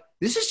and you're like,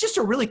 this is just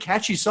a really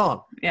catchy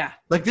song. Yeah.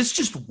 This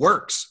just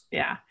works.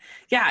 Yeah.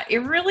 Yeah, it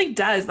really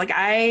does.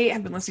 I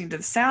have been listening to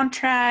the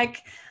soundtrack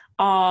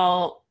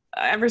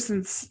ever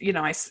since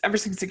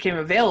it became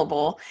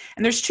available.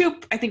 And there's 2,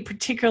 I think,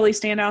 particularly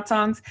standout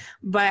songs,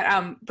 but I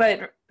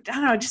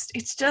don't know, I just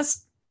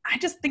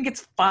think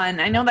it's fun.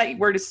 I know that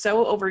word is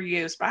so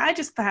overused, but I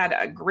just had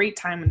a great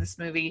time in this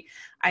movie.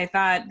 I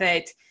thought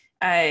that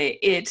I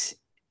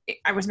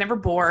was never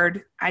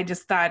bored. I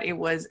just thought it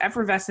was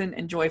effervescent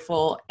and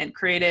joyful and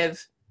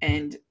creative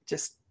and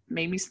just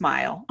made me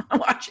smile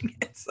watching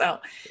it. So,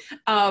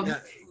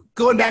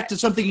 going back to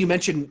something you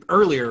mentioned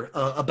earlier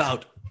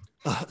about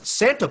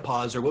Santa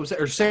Paws, or what was that?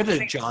 Or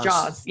Santa Jaws.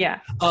 Jaws, yeah.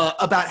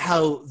 About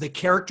how the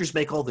characters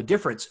make all the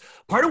difference.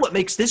 Part of what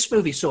makes this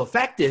movie so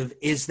effective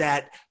is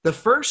that the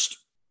first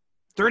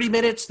 30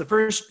 minutes, the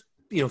first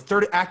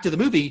third act of the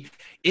movie,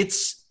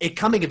 it's a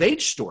coming of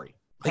age story.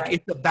 Right.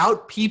 It's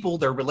about people,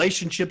 their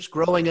relationships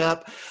growing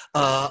up,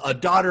 a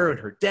daughter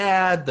and her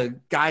dad, the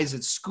guys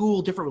at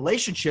school, different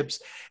relationships.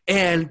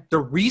 And the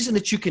reason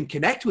that you can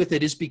connect with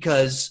it is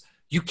because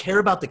you care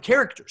about the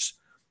characters,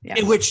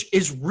 which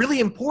is really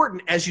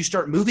important as you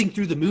start moving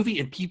through the movie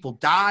and people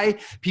die,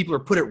 people are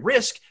put at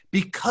risk.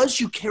 Because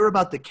you care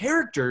about the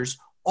characters,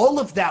 all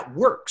of that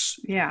works.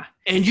 Yeah.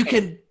 And you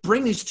can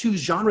bring these 2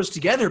 genres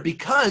together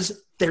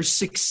because they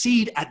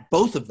succeed at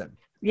both of them.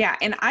 Yeah,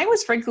 and I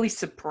was frankly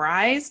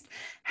surprised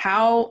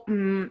how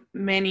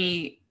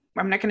many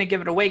I'm not going to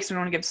give it away because I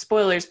don't want to give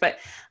spoilers, but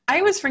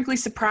I was frankly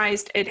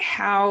surprised at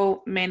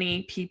how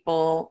many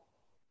people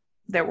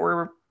that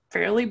were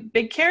fairly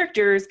big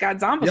characters got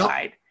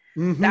zombified. Yep.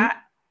 Mm-hmm.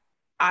 That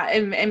I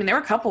mean, there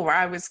were a couple where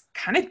I was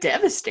kind of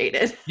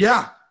devastated.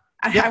 Yeah.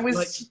 I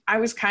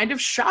was kind of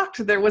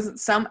shocked there wasn't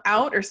some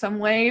out or some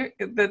way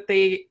that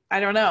I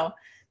don't know,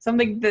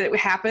 something that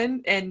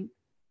happened, and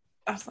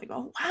I was like,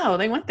 oh wow,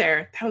 they went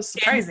there. That was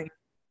surprising.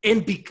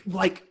 And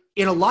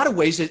in a lot of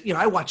ways,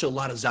 I watch a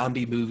lot of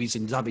zombie movies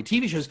and zombie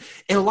TV shows,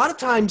 and a lot of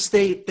times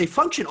they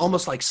function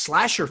almost like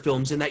slasher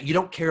films in that you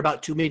don't care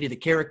about too many of the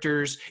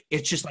characters.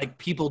 It's just like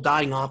people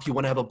dying off. You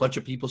want to have a bunch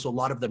of people so a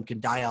lot of them can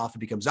die off and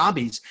become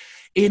zombies.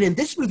 And in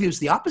this movie, it was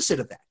the opposite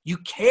of that. You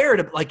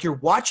cared, like you're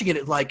watching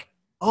it like,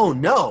 oh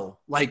no,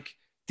 like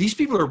these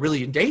people are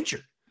really in danger.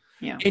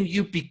 Yeah.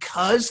 And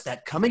because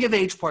that coming of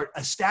age part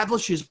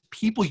establishes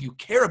people you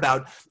care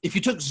about. If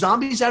you took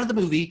zombies out of the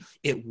movie,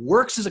 it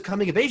works as a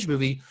coming of age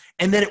movie,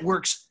 and then it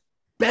works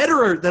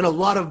better than a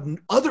lot of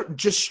other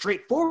just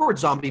straightforward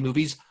zombie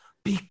movies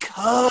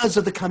because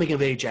of the coming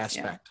of age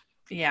aspect.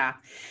 Yeah.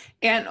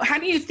 And how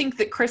do you think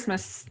that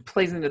Christmas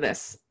plays into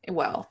this?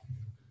 Well,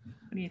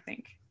 what do you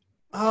think?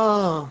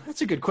 Oh,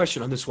 that's a good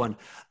question on this one.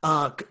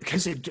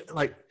 Because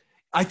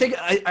I think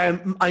I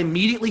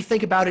immediately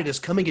think about it as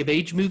coming of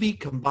age movie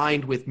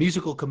combined with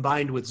musical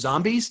combined with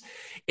zombies.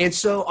 And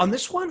so on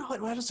this one,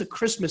 how does the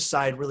Christmas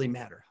side really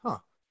matter? Huh?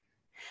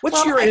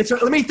 What's your answer?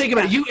 Let me think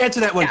about it. You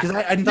answer that one because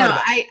I hadn't thought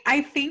about it.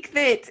 I think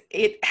that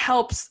it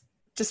helps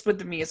just with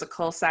the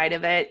musical side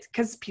of it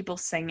because people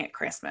sing at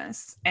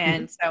Christmas.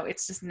 And so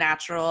it's just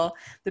natural.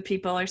 The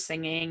people are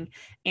singing.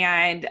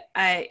 And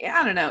I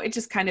don't know, it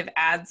just kind of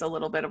adds a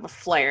little bit of a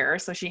flair.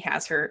 So she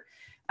has her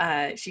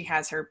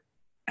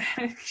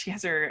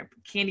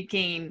candy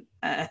cane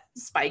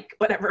spike,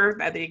 whatever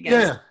that they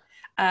get.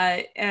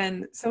 Yeah.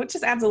 And so it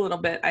just adds a little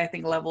bit, I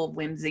think, level of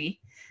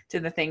whimsy to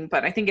the thing,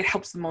 but I think it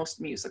helps the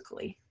most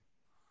musically.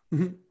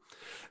 Mm-hmm.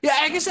 Yeah,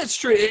 I guess that's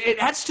true. It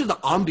adds to the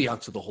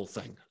ambiance of the whole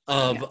thing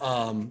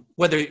of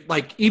whether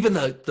like even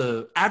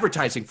the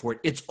advertising for it,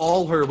 it's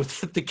all her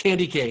with the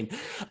candy cane.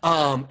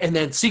 And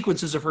then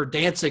sequences of her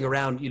dancing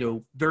around,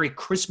 very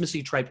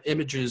Christmassy type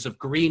images of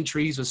green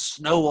trees with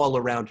snow all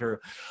around her.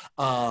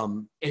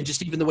 And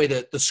just even the way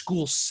that the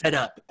school's set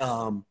up.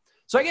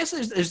 So I guess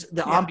there's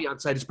the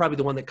ambiance side is probably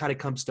the one that kind of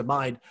comes to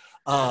mind.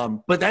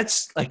 But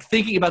that's like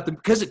thinking about them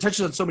because it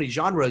touches on so many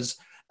genres.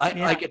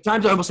 Like at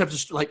times I almost have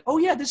to like, oh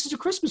yeah, this is a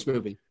Christmas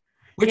movie.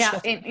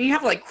 And you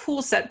have like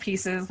cool set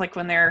pieces, like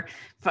when they're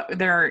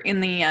in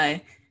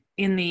the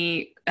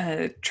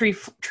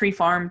tree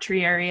farm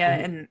area,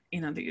 and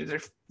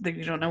they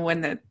don't know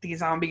when these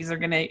zombies are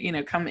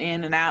gonna come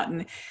in and out,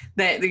 and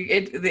that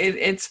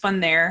it's fun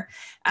there.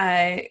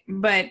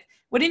 But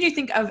what did you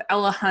think of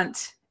Ella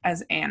Hunt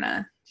as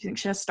Anna? Do you think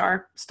she has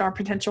star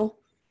potential?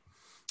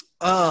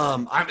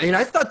 I mean,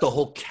 I thought the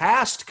whole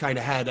cast kind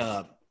of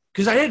had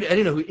because I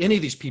didn't know who any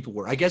of these people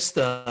were. I guess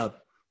the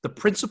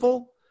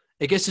principal,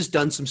 I guess, has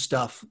done some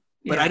stuff,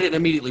 but I didn't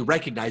immediately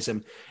recognize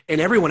him.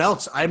 And everyone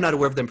else, I'm not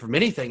aware of them from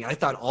anything. I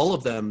thought all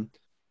of them,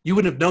 you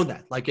wouldn't have known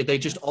that. Like they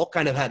just all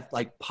kind of had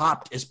like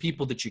popped as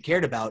people that you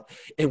cared about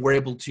and were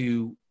able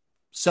to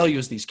sell you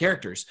as these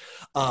characters.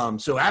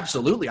 So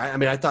absolutely. I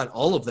mean, I thought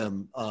all of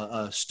them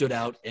stood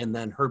out, and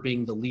then her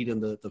being the lead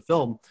in the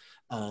film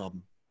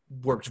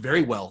worked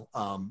very well.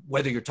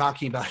 Whether you're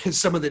talking about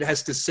someone that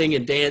has to sing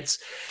and dance,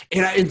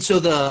 and so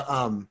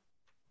the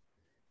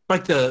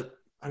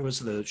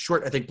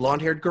short, I think,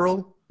 blonde-haired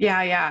girl.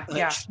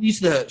 Yeah.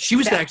 She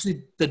was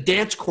actually the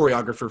dance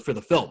choreographer for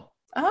the film.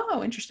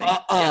 Oh, interesting.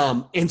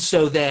 And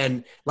so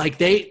then like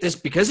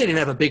because they didn't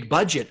have a big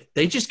budget,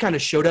 they just kind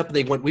of showed up and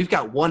they went, we've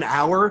got 1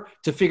 hour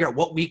to figure out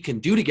what we can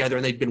do together.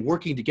 And they'd been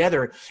working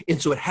together.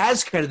 And so it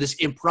has kind of this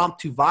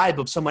impromptu vibe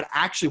of someone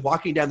actually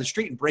walking down the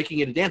street and breaking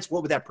into dance.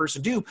 What would that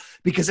person do?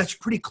 Because that's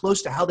pretty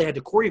close to how they had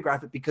to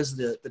choreograph it because of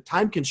the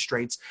time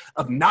constraints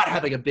of not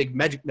having a big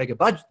mega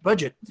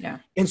budget. Yeah.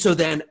 And so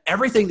then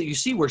everything that you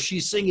see where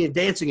she's singing and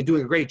dancing and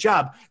doing a great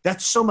job,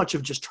 that's so much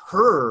of just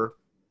her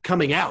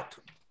coming out.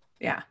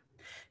 Yeah.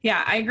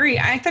 Yeah, I agree.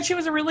 I thought she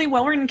was a really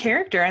well-written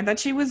character. I thought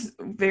she was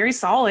very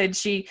solid.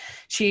 She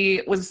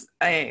was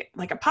a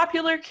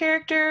popular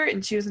character,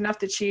 and she was enough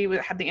that she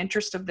had the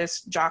interest of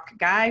this jock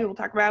guy who we'll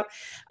talk about.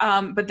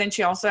 But then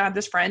she also had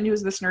this friend who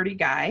was this nerdy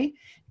guy,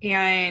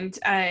 and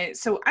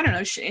so I don't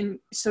know.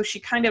 She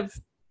kind of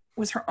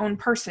was her own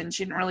person.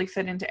 She didn't really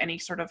fit into any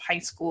sort of high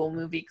school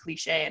movie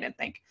cliche, I didn't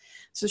think.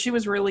 So she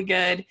was really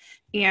good.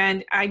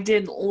 And I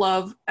did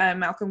love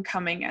Malcolm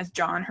Cumming as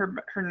John, her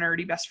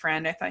nerdy best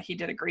friend. I thought he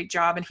did a great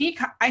job. And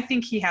I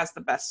think he has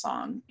the best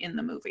song in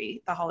the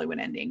movie, The Hollywood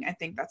Ending. I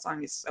think that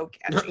song is so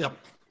catchy. Yep.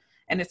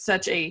 And it's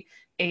such a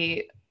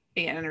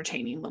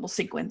entertaining little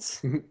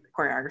sequence,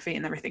 choreography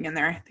and everything in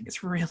there. I think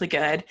it's really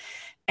good.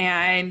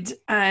 And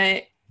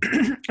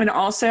and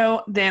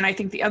also then I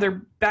think the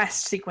other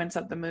best sequence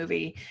of the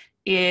movie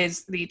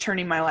is the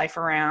turning my life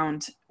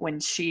around when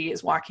she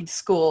is walking to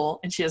school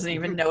and she doesn't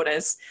even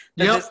notice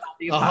that this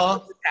zombie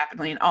apocalypse is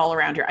happening all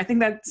around her. I think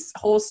that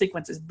whole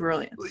sequence is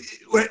brilliant.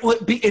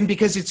 And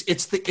because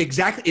it's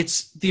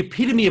the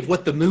epitome of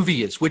what the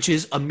movie is, which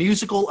is a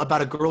musical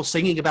about a girl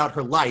singing about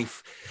her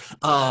life,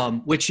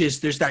 which is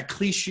there's that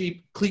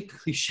cliche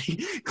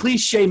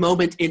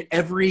moment in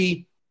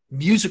every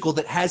musical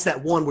that has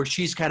that one where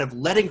she's kind of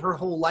letting her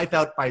whole life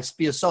out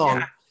via song.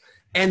 Yeah.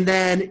 And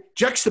then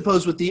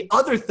juxtaposed with the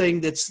other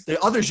thing that's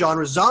the other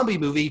genre, zombie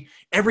movie,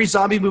 every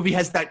zombie movie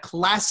has that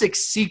classic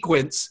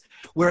sequence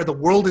where the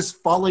world is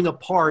falling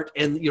apart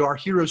and, our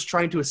hero's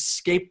trying to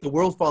escape the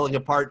world falling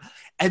apart,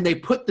 and they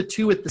put the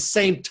two at the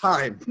same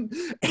time.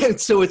 And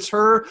so it's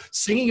her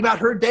singing about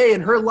her day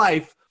and her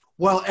life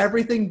while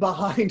everything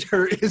behind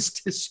her is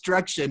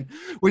destruction,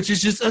 which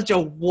is just such a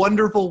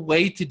wonderful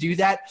way to do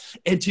that,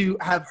 and to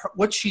have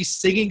what she's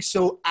singing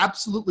so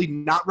absolutely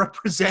not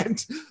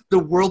represent the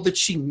world that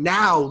she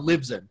now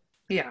lives in.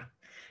 Yeah,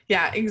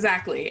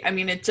 exactly. I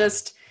mean, it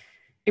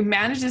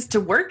manages to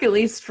work, at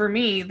least for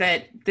me,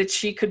 that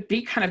she could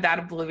be kind of that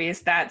oblivious,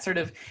 that sort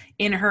of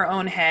in her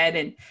own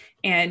head,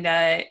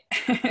 and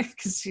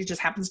because she just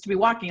happens to be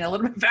walking a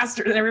little bit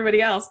faster than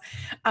everybody else.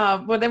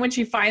 But then when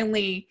she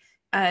finally,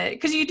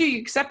 because you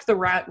accept the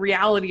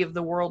reality of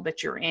the world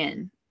that you're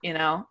in,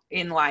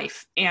 in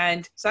life.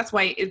 And so that's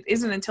why it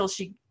isn't until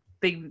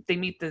they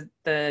meet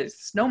the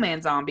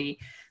snowman zombie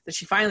that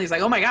she finally is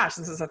like, oh my gosh,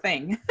 this is a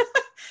thing.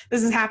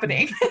 This is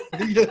happening.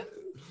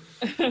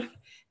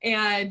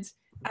 And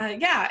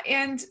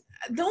and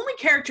the only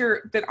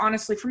character that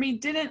honestly for me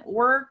didn't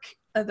work,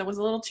 that was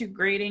a little too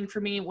grating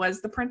for me,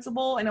 was the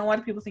principal. I know a lot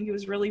of people think he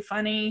was really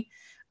funny.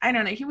 I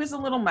don't know. He was a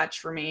little much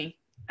for me.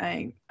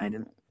 I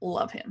didn't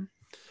love him.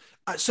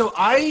 So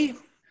I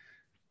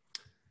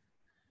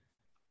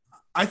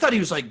thought he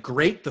was like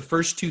great the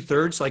first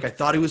 2/3. Like I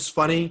thought he was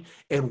funny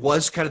and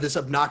was kind of this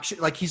obnoxious,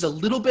 like he's a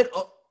little bit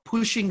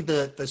pushing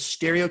the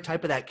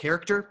stereotype of that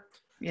character.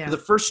 Yeah. For the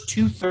first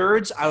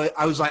 2/3,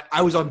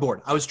 I was on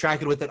board. I was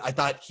tracking with it. I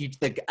thought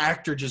the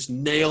actor just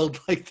nailed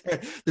like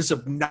this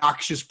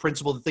obnoxious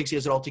principal that thinks he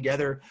has it all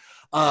together.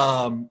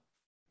 Without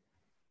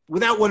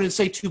wanting to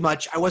say too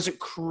much, I wasn't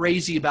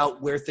crazy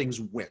about where things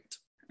went.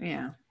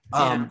 Yeah.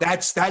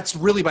 That's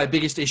really my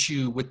biggest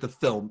issue with the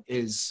film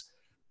is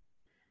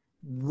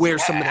where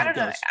some of that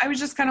goes. I was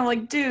just kind of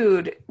like,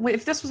 dude,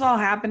 if this was all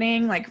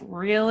happening, like,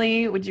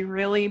 really, would you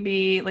really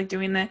be like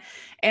doing that?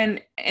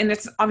 And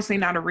it's obviously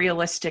not a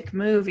realistic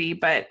movie,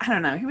 but I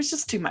don't know. It was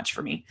just too much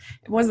for me.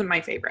 It wasn't my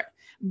favorite,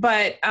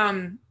 but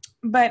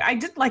I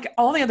did like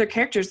all the other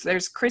characters.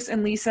 There's Chris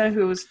and Lisa,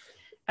 who's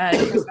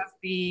that's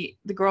the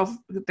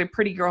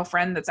pretty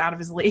girlfriend that's out of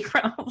his league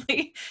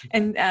probably,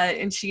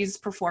 and she's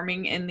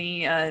performing in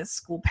the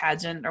school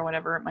pageant or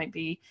whatever it might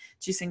be.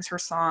 She sings her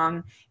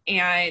song,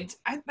 and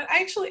I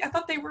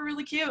thought they were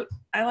really cute.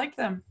 I liked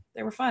them.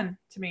 They were fun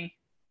to me,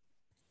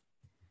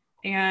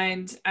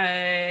 and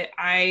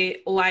I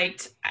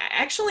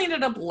actually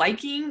ended up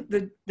liking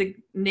the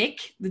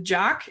Nick, the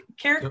jock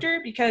character.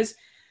 Yep. Because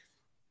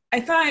I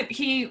thought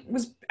he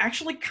was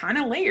actually kind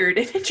of layered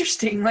and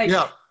interesting. Like.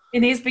 Yeah.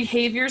 In his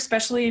behavior,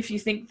 especially if you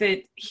think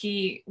that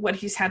what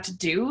he's had to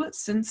do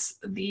since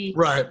the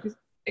right.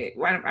 I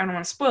don't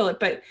want to spoil it,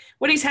 but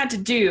what he's had to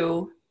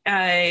do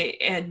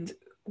and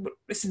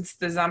since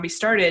the zombie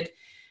started,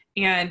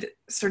 and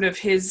sort of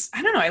his,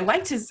 I don't know,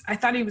 I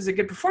thought he was a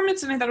good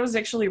performance, and I thought it was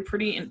actually a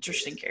pretty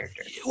interesting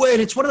character. Well, and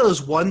it's one of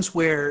those ones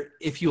where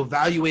if you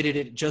evaluated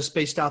it just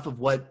based off of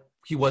what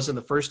he was in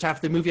the first half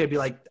of the movie, I'd be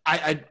like,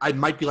 I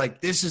might be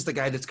like, this is the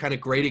guy that's kind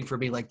of grating for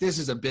me. Like, this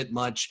is a bit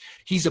much.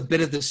 He's a bit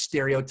of the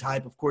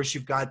stereotype. Of course,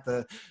 you've got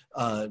the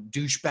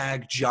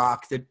douchebag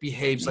jock that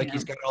behaves like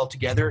he's got it all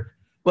together.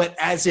 But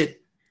as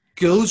it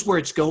goes where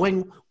it's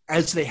going,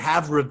 as they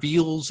have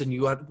reveals and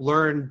you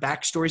learn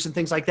backstories and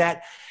things like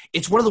that,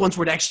 it's one of the ones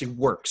where it actually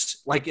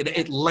works. Like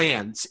it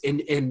lands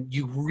and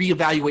you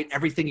reevaluate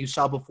everything you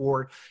saw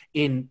before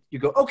and you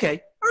go,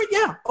 okay, all right,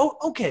 yeah. Oh,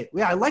 okay.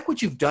 Yeah, I like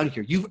what you've done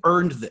here. You've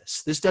earned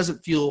this. This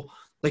doesn't feel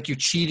like you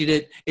cheated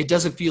it. It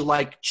doesn't feel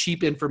like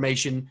cheap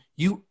information.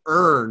 You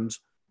earned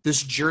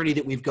this journey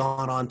that we've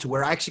gone on to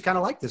where I actually kind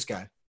of like this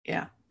guy.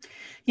 Yeah.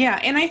 Yeah.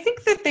 And I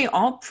think that they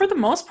all, for the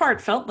most part,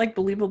 felt like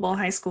believable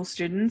high school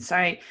students.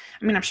 I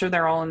mean, I'm sure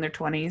they're all in their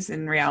 20s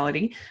in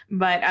reality,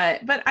 but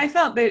I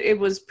felt that it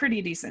was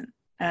pretty decent.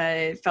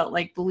 It felt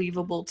like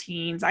believable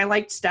teens. I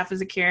liked Steph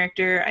as a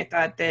character. I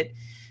thought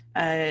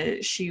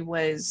that she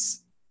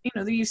was,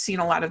 you've seen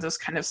a lot of those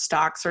kind of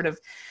stock sort of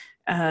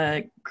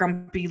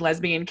grumpy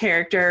lesbian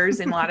characters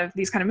in a lot of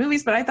these kind of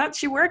movies, but I thought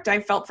she worked. I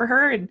felt for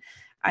her, and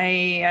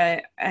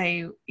I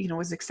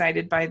was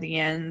excited by the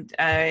end,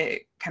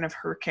 kind of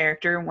her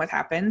character and what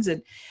happens,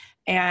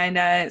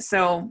 and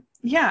so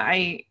yeah,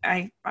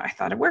 I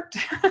thought it worked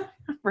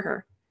for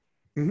her.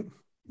 Mm-hmm.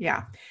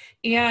 Yeah,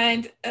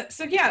 and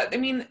so yeah, I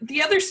mean,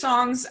 the other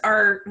songs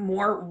are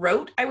more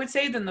rote, I would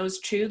say, than those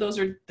two. Those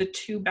are the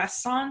two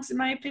best songs in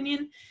my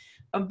opinion,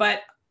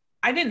 but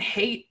I didn't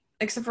hate,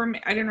 except for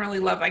I didn't really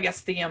love, I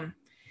guess, the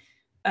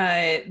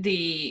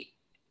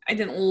I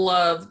didn't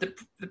love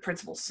the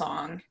principal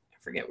song. I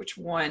forget which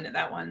one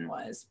that one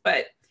was,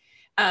 but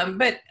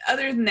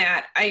other than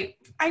that, I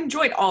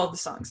enjoyed all of the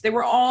songs. They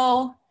were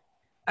all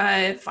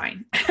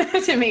fine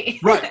to me.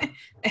 Right.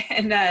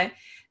 And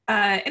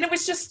it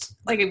was just,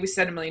 like we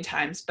said a million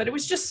times, but it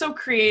was just so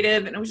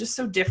creative and it was just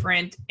so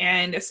different.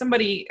 And as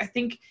somebody, I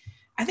think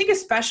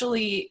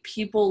especially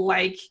people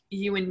like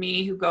you and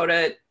me who go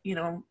to,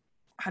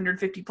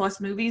 150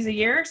 plus movies a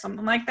year,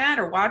 something like that,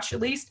 or watch at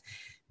least,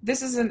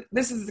 this is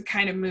the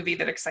kind of movie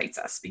that excites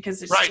us,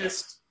 because it's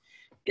just,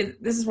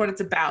 this is what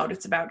it's about.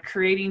 It's about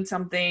creating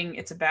something.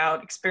 It's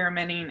about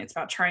experimenting. It's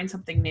about trying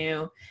something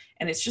new.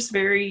 And it's just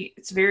very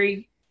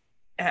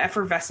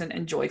effervescent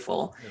and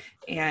joyful.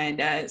 Yeah.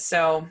 And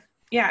so,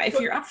 yeah, if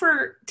you're up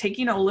for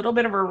taking a little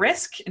bit of a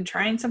risk and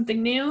trying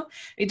something new,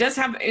 it does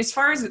have, as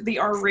far as the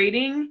R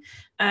rating,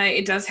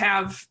 it does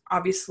have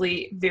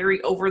obviously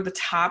very over the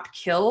top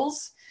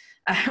kills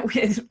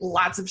with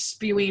lots of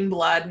spewing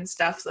blood and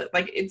stuff. So,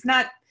 like,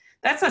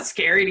 that's not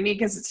scary to me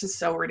because it's just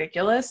so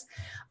ridiculous.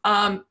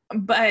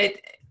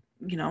 But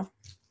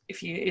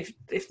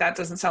if that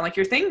doesn't sound like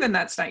your thing, then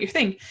that's not your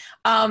thing.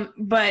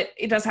 But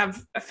it does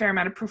have a fair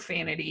amount of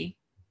profanity.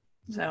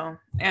 So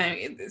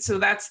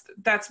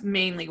that's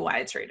mainly why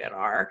it's rated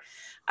R.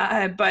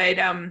 But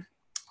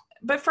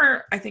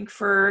I think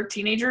for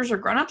teenagers or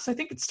grownups, I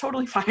think it's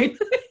totally fine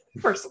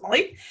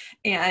personally.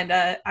 And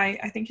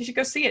I think you should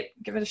go see it,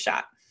 give it a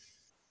shot.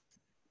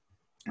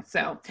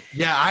 So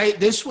yeah, I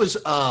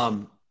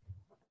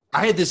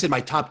had this in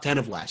my top 10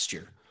 of last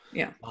year.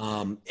 Yeah.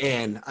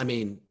 And I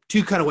mean,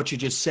 to kind of what you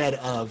just said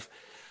of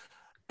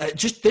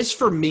just this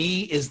for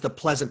me is the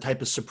pleasant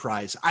type of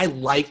surprise. I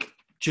like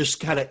just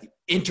kind of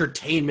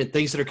entertainment,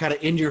 things that are kind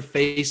of in your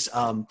face,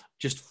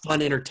 just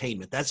fun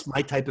entertainment. That's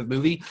my type of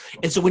movie.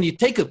 And so when you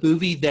take a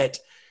movie that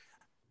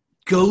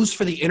goes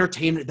for the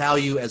entertainment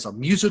value as a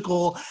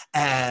musical,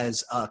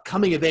 as a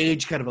coming of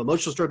age kind of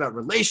emotional story about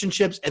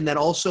relationships, and then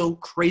also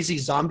crazy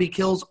zombie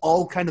kills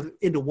all kind of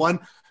into one,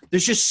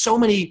 there's just so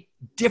many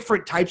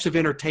different types of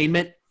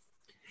entertainment,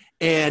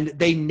 and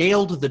they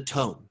nailed the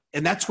tone.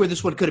 And that's where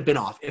this one could have been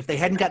off if they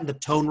hadn't gotten the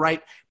tone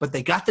right, but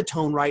they got the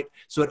tone right.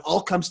 So it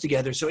all comes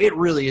together. So it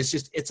really is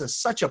just,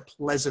 such a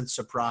pleasant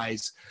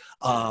surprise.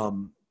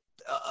 One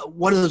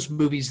of those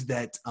movies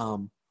that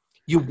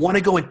you want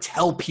to go and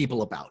tell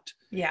people about.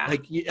 Yeah.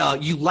 Like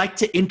you like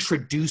to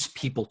introduce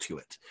people to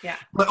it. Yeah.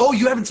 But,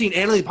 you haven't seen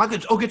Anna the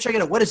Apocalypse? Oh, go check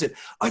it out. What is it?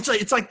 Oh,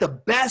 it's like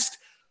the best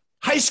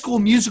high school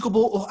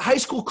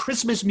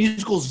Christmas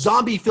musical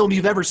zombie film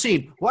you've ever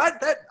seen.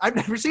 What? I've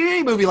never seen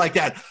any movie like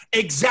that.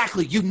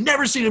 Exactly. You've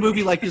never seen a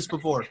movie like this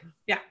before.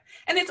 Yeah.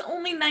 And it's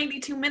only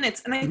 92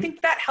 minutes. And I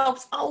think that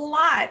helps a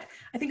lot.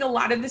 I think a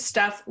lot of this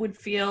stuff would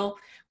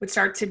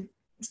start to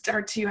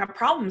have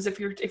problems if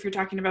you're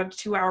talking about a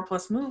 2-hour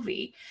plus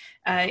movie.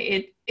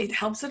 It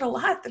helps it a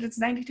lot that it's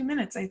 92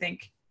 minutes, I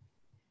think.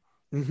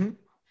 Mm-hmm.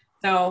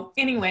 So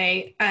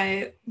anyway,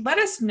 let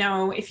us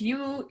know if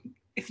you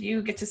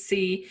get to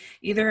see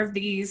either of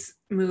these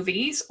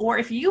movies, or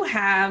if you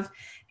have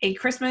a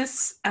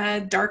Christmas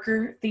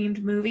darker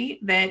themed movie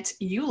that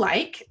you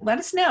like, let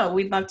us know.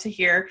 We'd love to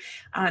hear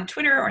on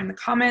Twitter or in the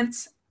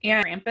comments.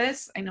 And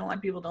Krampus, I know a lot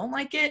of people don't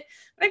like it,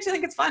 but I actually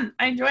think it's fun.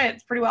 I enjoy it.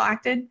 It's pretty well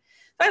acted.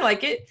 I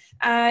like it.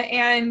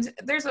 And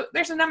there's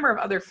a number of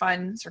other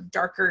fun sort of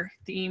darker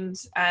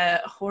themed,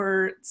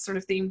 horror sort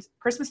of themed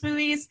Christmas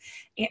movies.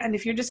 And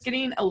if you're just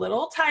getting a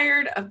little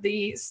tired of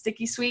the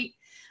sticky sweet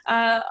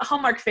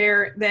Hallmark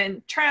fare,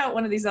 then try out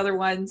one of these other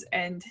ones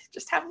and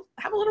just have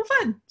a little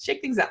fun,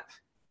 shake things up.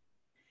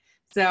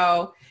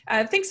 So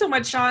thanks so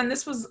much, Sean.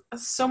 This was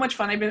so much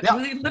fun.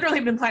 We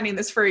literally been planning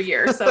this for a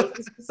year, so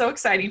it's so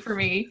exciting for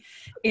me.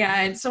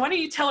 And so why don't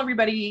you tell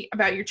everybody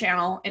about your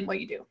channel and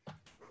what you do?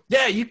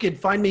 Yeah, you can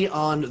find me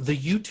on the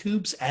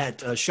YouTubes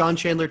at Sean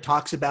Chandler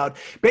Talks About.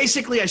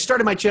 Basically, I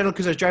started my channel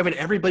because I was driving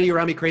everybody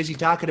around me crazy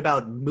talking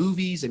about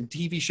movies and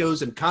TV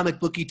shows and comic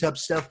booky type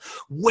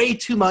stuff way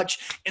too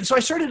much. And so I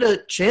started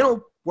a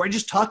channel where I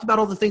just talked about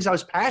all the things I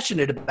was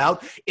passionate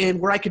about and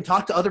where I can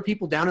talk to other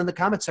people down in the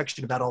comment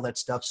section about all that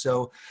stuff.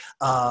 So,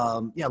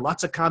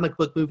 lots of comic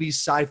book movies,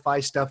 sci-fi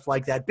stuff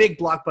like that, big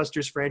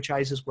blockbusters,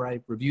 franchises where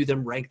I review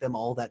them, rank them,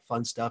 all that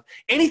fun stuff.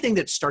 Anything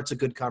that starts a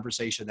good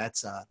conversation,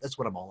 that's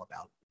what I'm all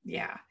about.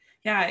 Yeah.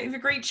 You have a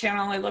great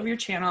channel. I love your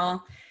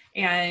channel,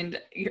 and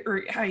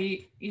how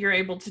you're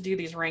able to do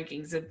these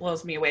rankings. It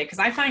blows me away because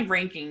I find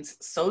rankings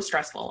so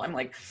stressful. I'm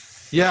like,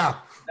 yeah,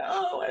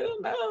 no, I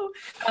don't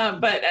know.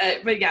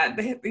 But yeah,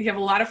 you have a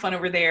lot of fun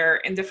over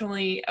there, and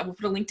definitely we'll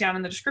put a link down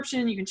in the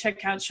description. You can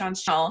check out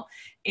Sean's channel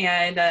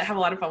and have a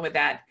lot of fun with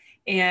that.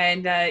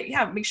 And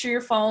make sure you're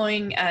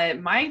following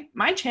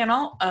my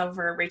channel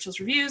over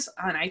Rachel's Reviews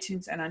on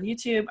iTunes and on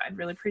YouTube. I'd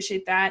really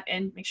appreciate that.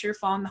 And make sure you're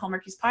following the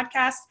Hallmarkies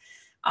podcast.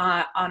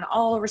 on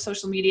all over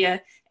social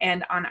media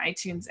and on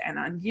iTunes and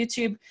on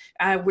YouTube.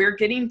 We're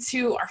getting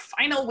to our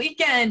final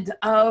weekend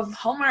of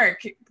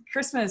Hallmark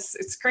Christmas.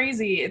 It's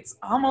crazy. It's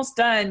almost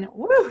done.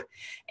 Woo!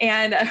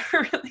 And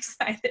we're really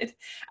excited.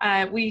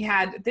 We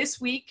had this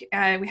week,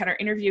 we had our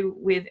interview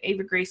with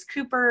Ava Grace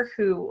Cooper,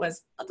 who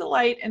was a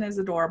delight and is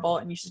adorable,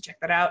 and you should check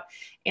that out.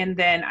 And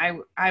then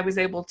I was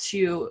able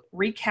to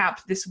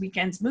recap this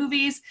weekend's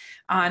movies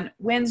on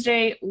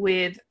Wednesday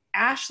with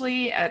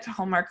Ashley at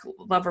Hallmark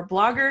Lover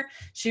Blogger.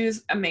 She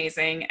was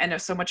amazing and it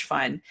was so much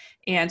fun.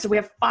 And so we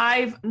have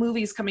 5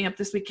 movies coming up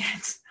this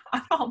weekend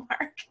on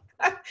Hallmark.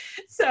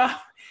 So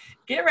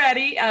get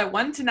ready.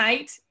 One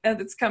tonight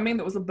that's coming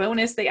that was a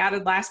bonus they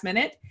added last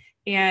minute,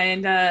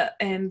 and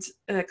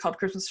called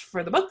Christmas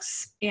for the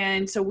Books.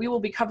 And so we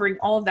will be covering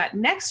all of that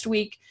next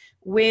week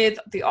with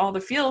the All the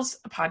Feels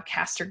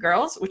podcaster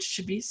girls, which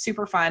should be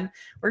super fun.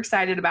 We're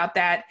excited about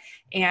that.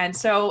 And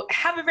so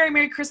have a very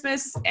Merry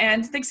Christmas.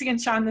 And thanks again,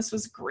 Sean. This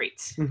was great.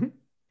 Mm-hmm.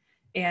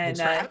 And thanks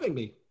for having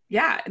me.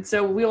 Yeah. And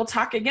so we will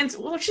talk again.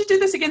 Well, we should do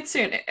this again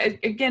soon.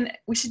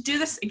 We should do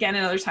this again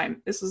another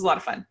time. This was a lot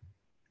of fun.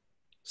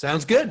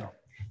 Sounds good.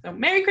 So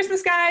Merry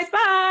Christmas, guys.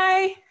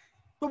 Bye.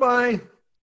 Bye-bye.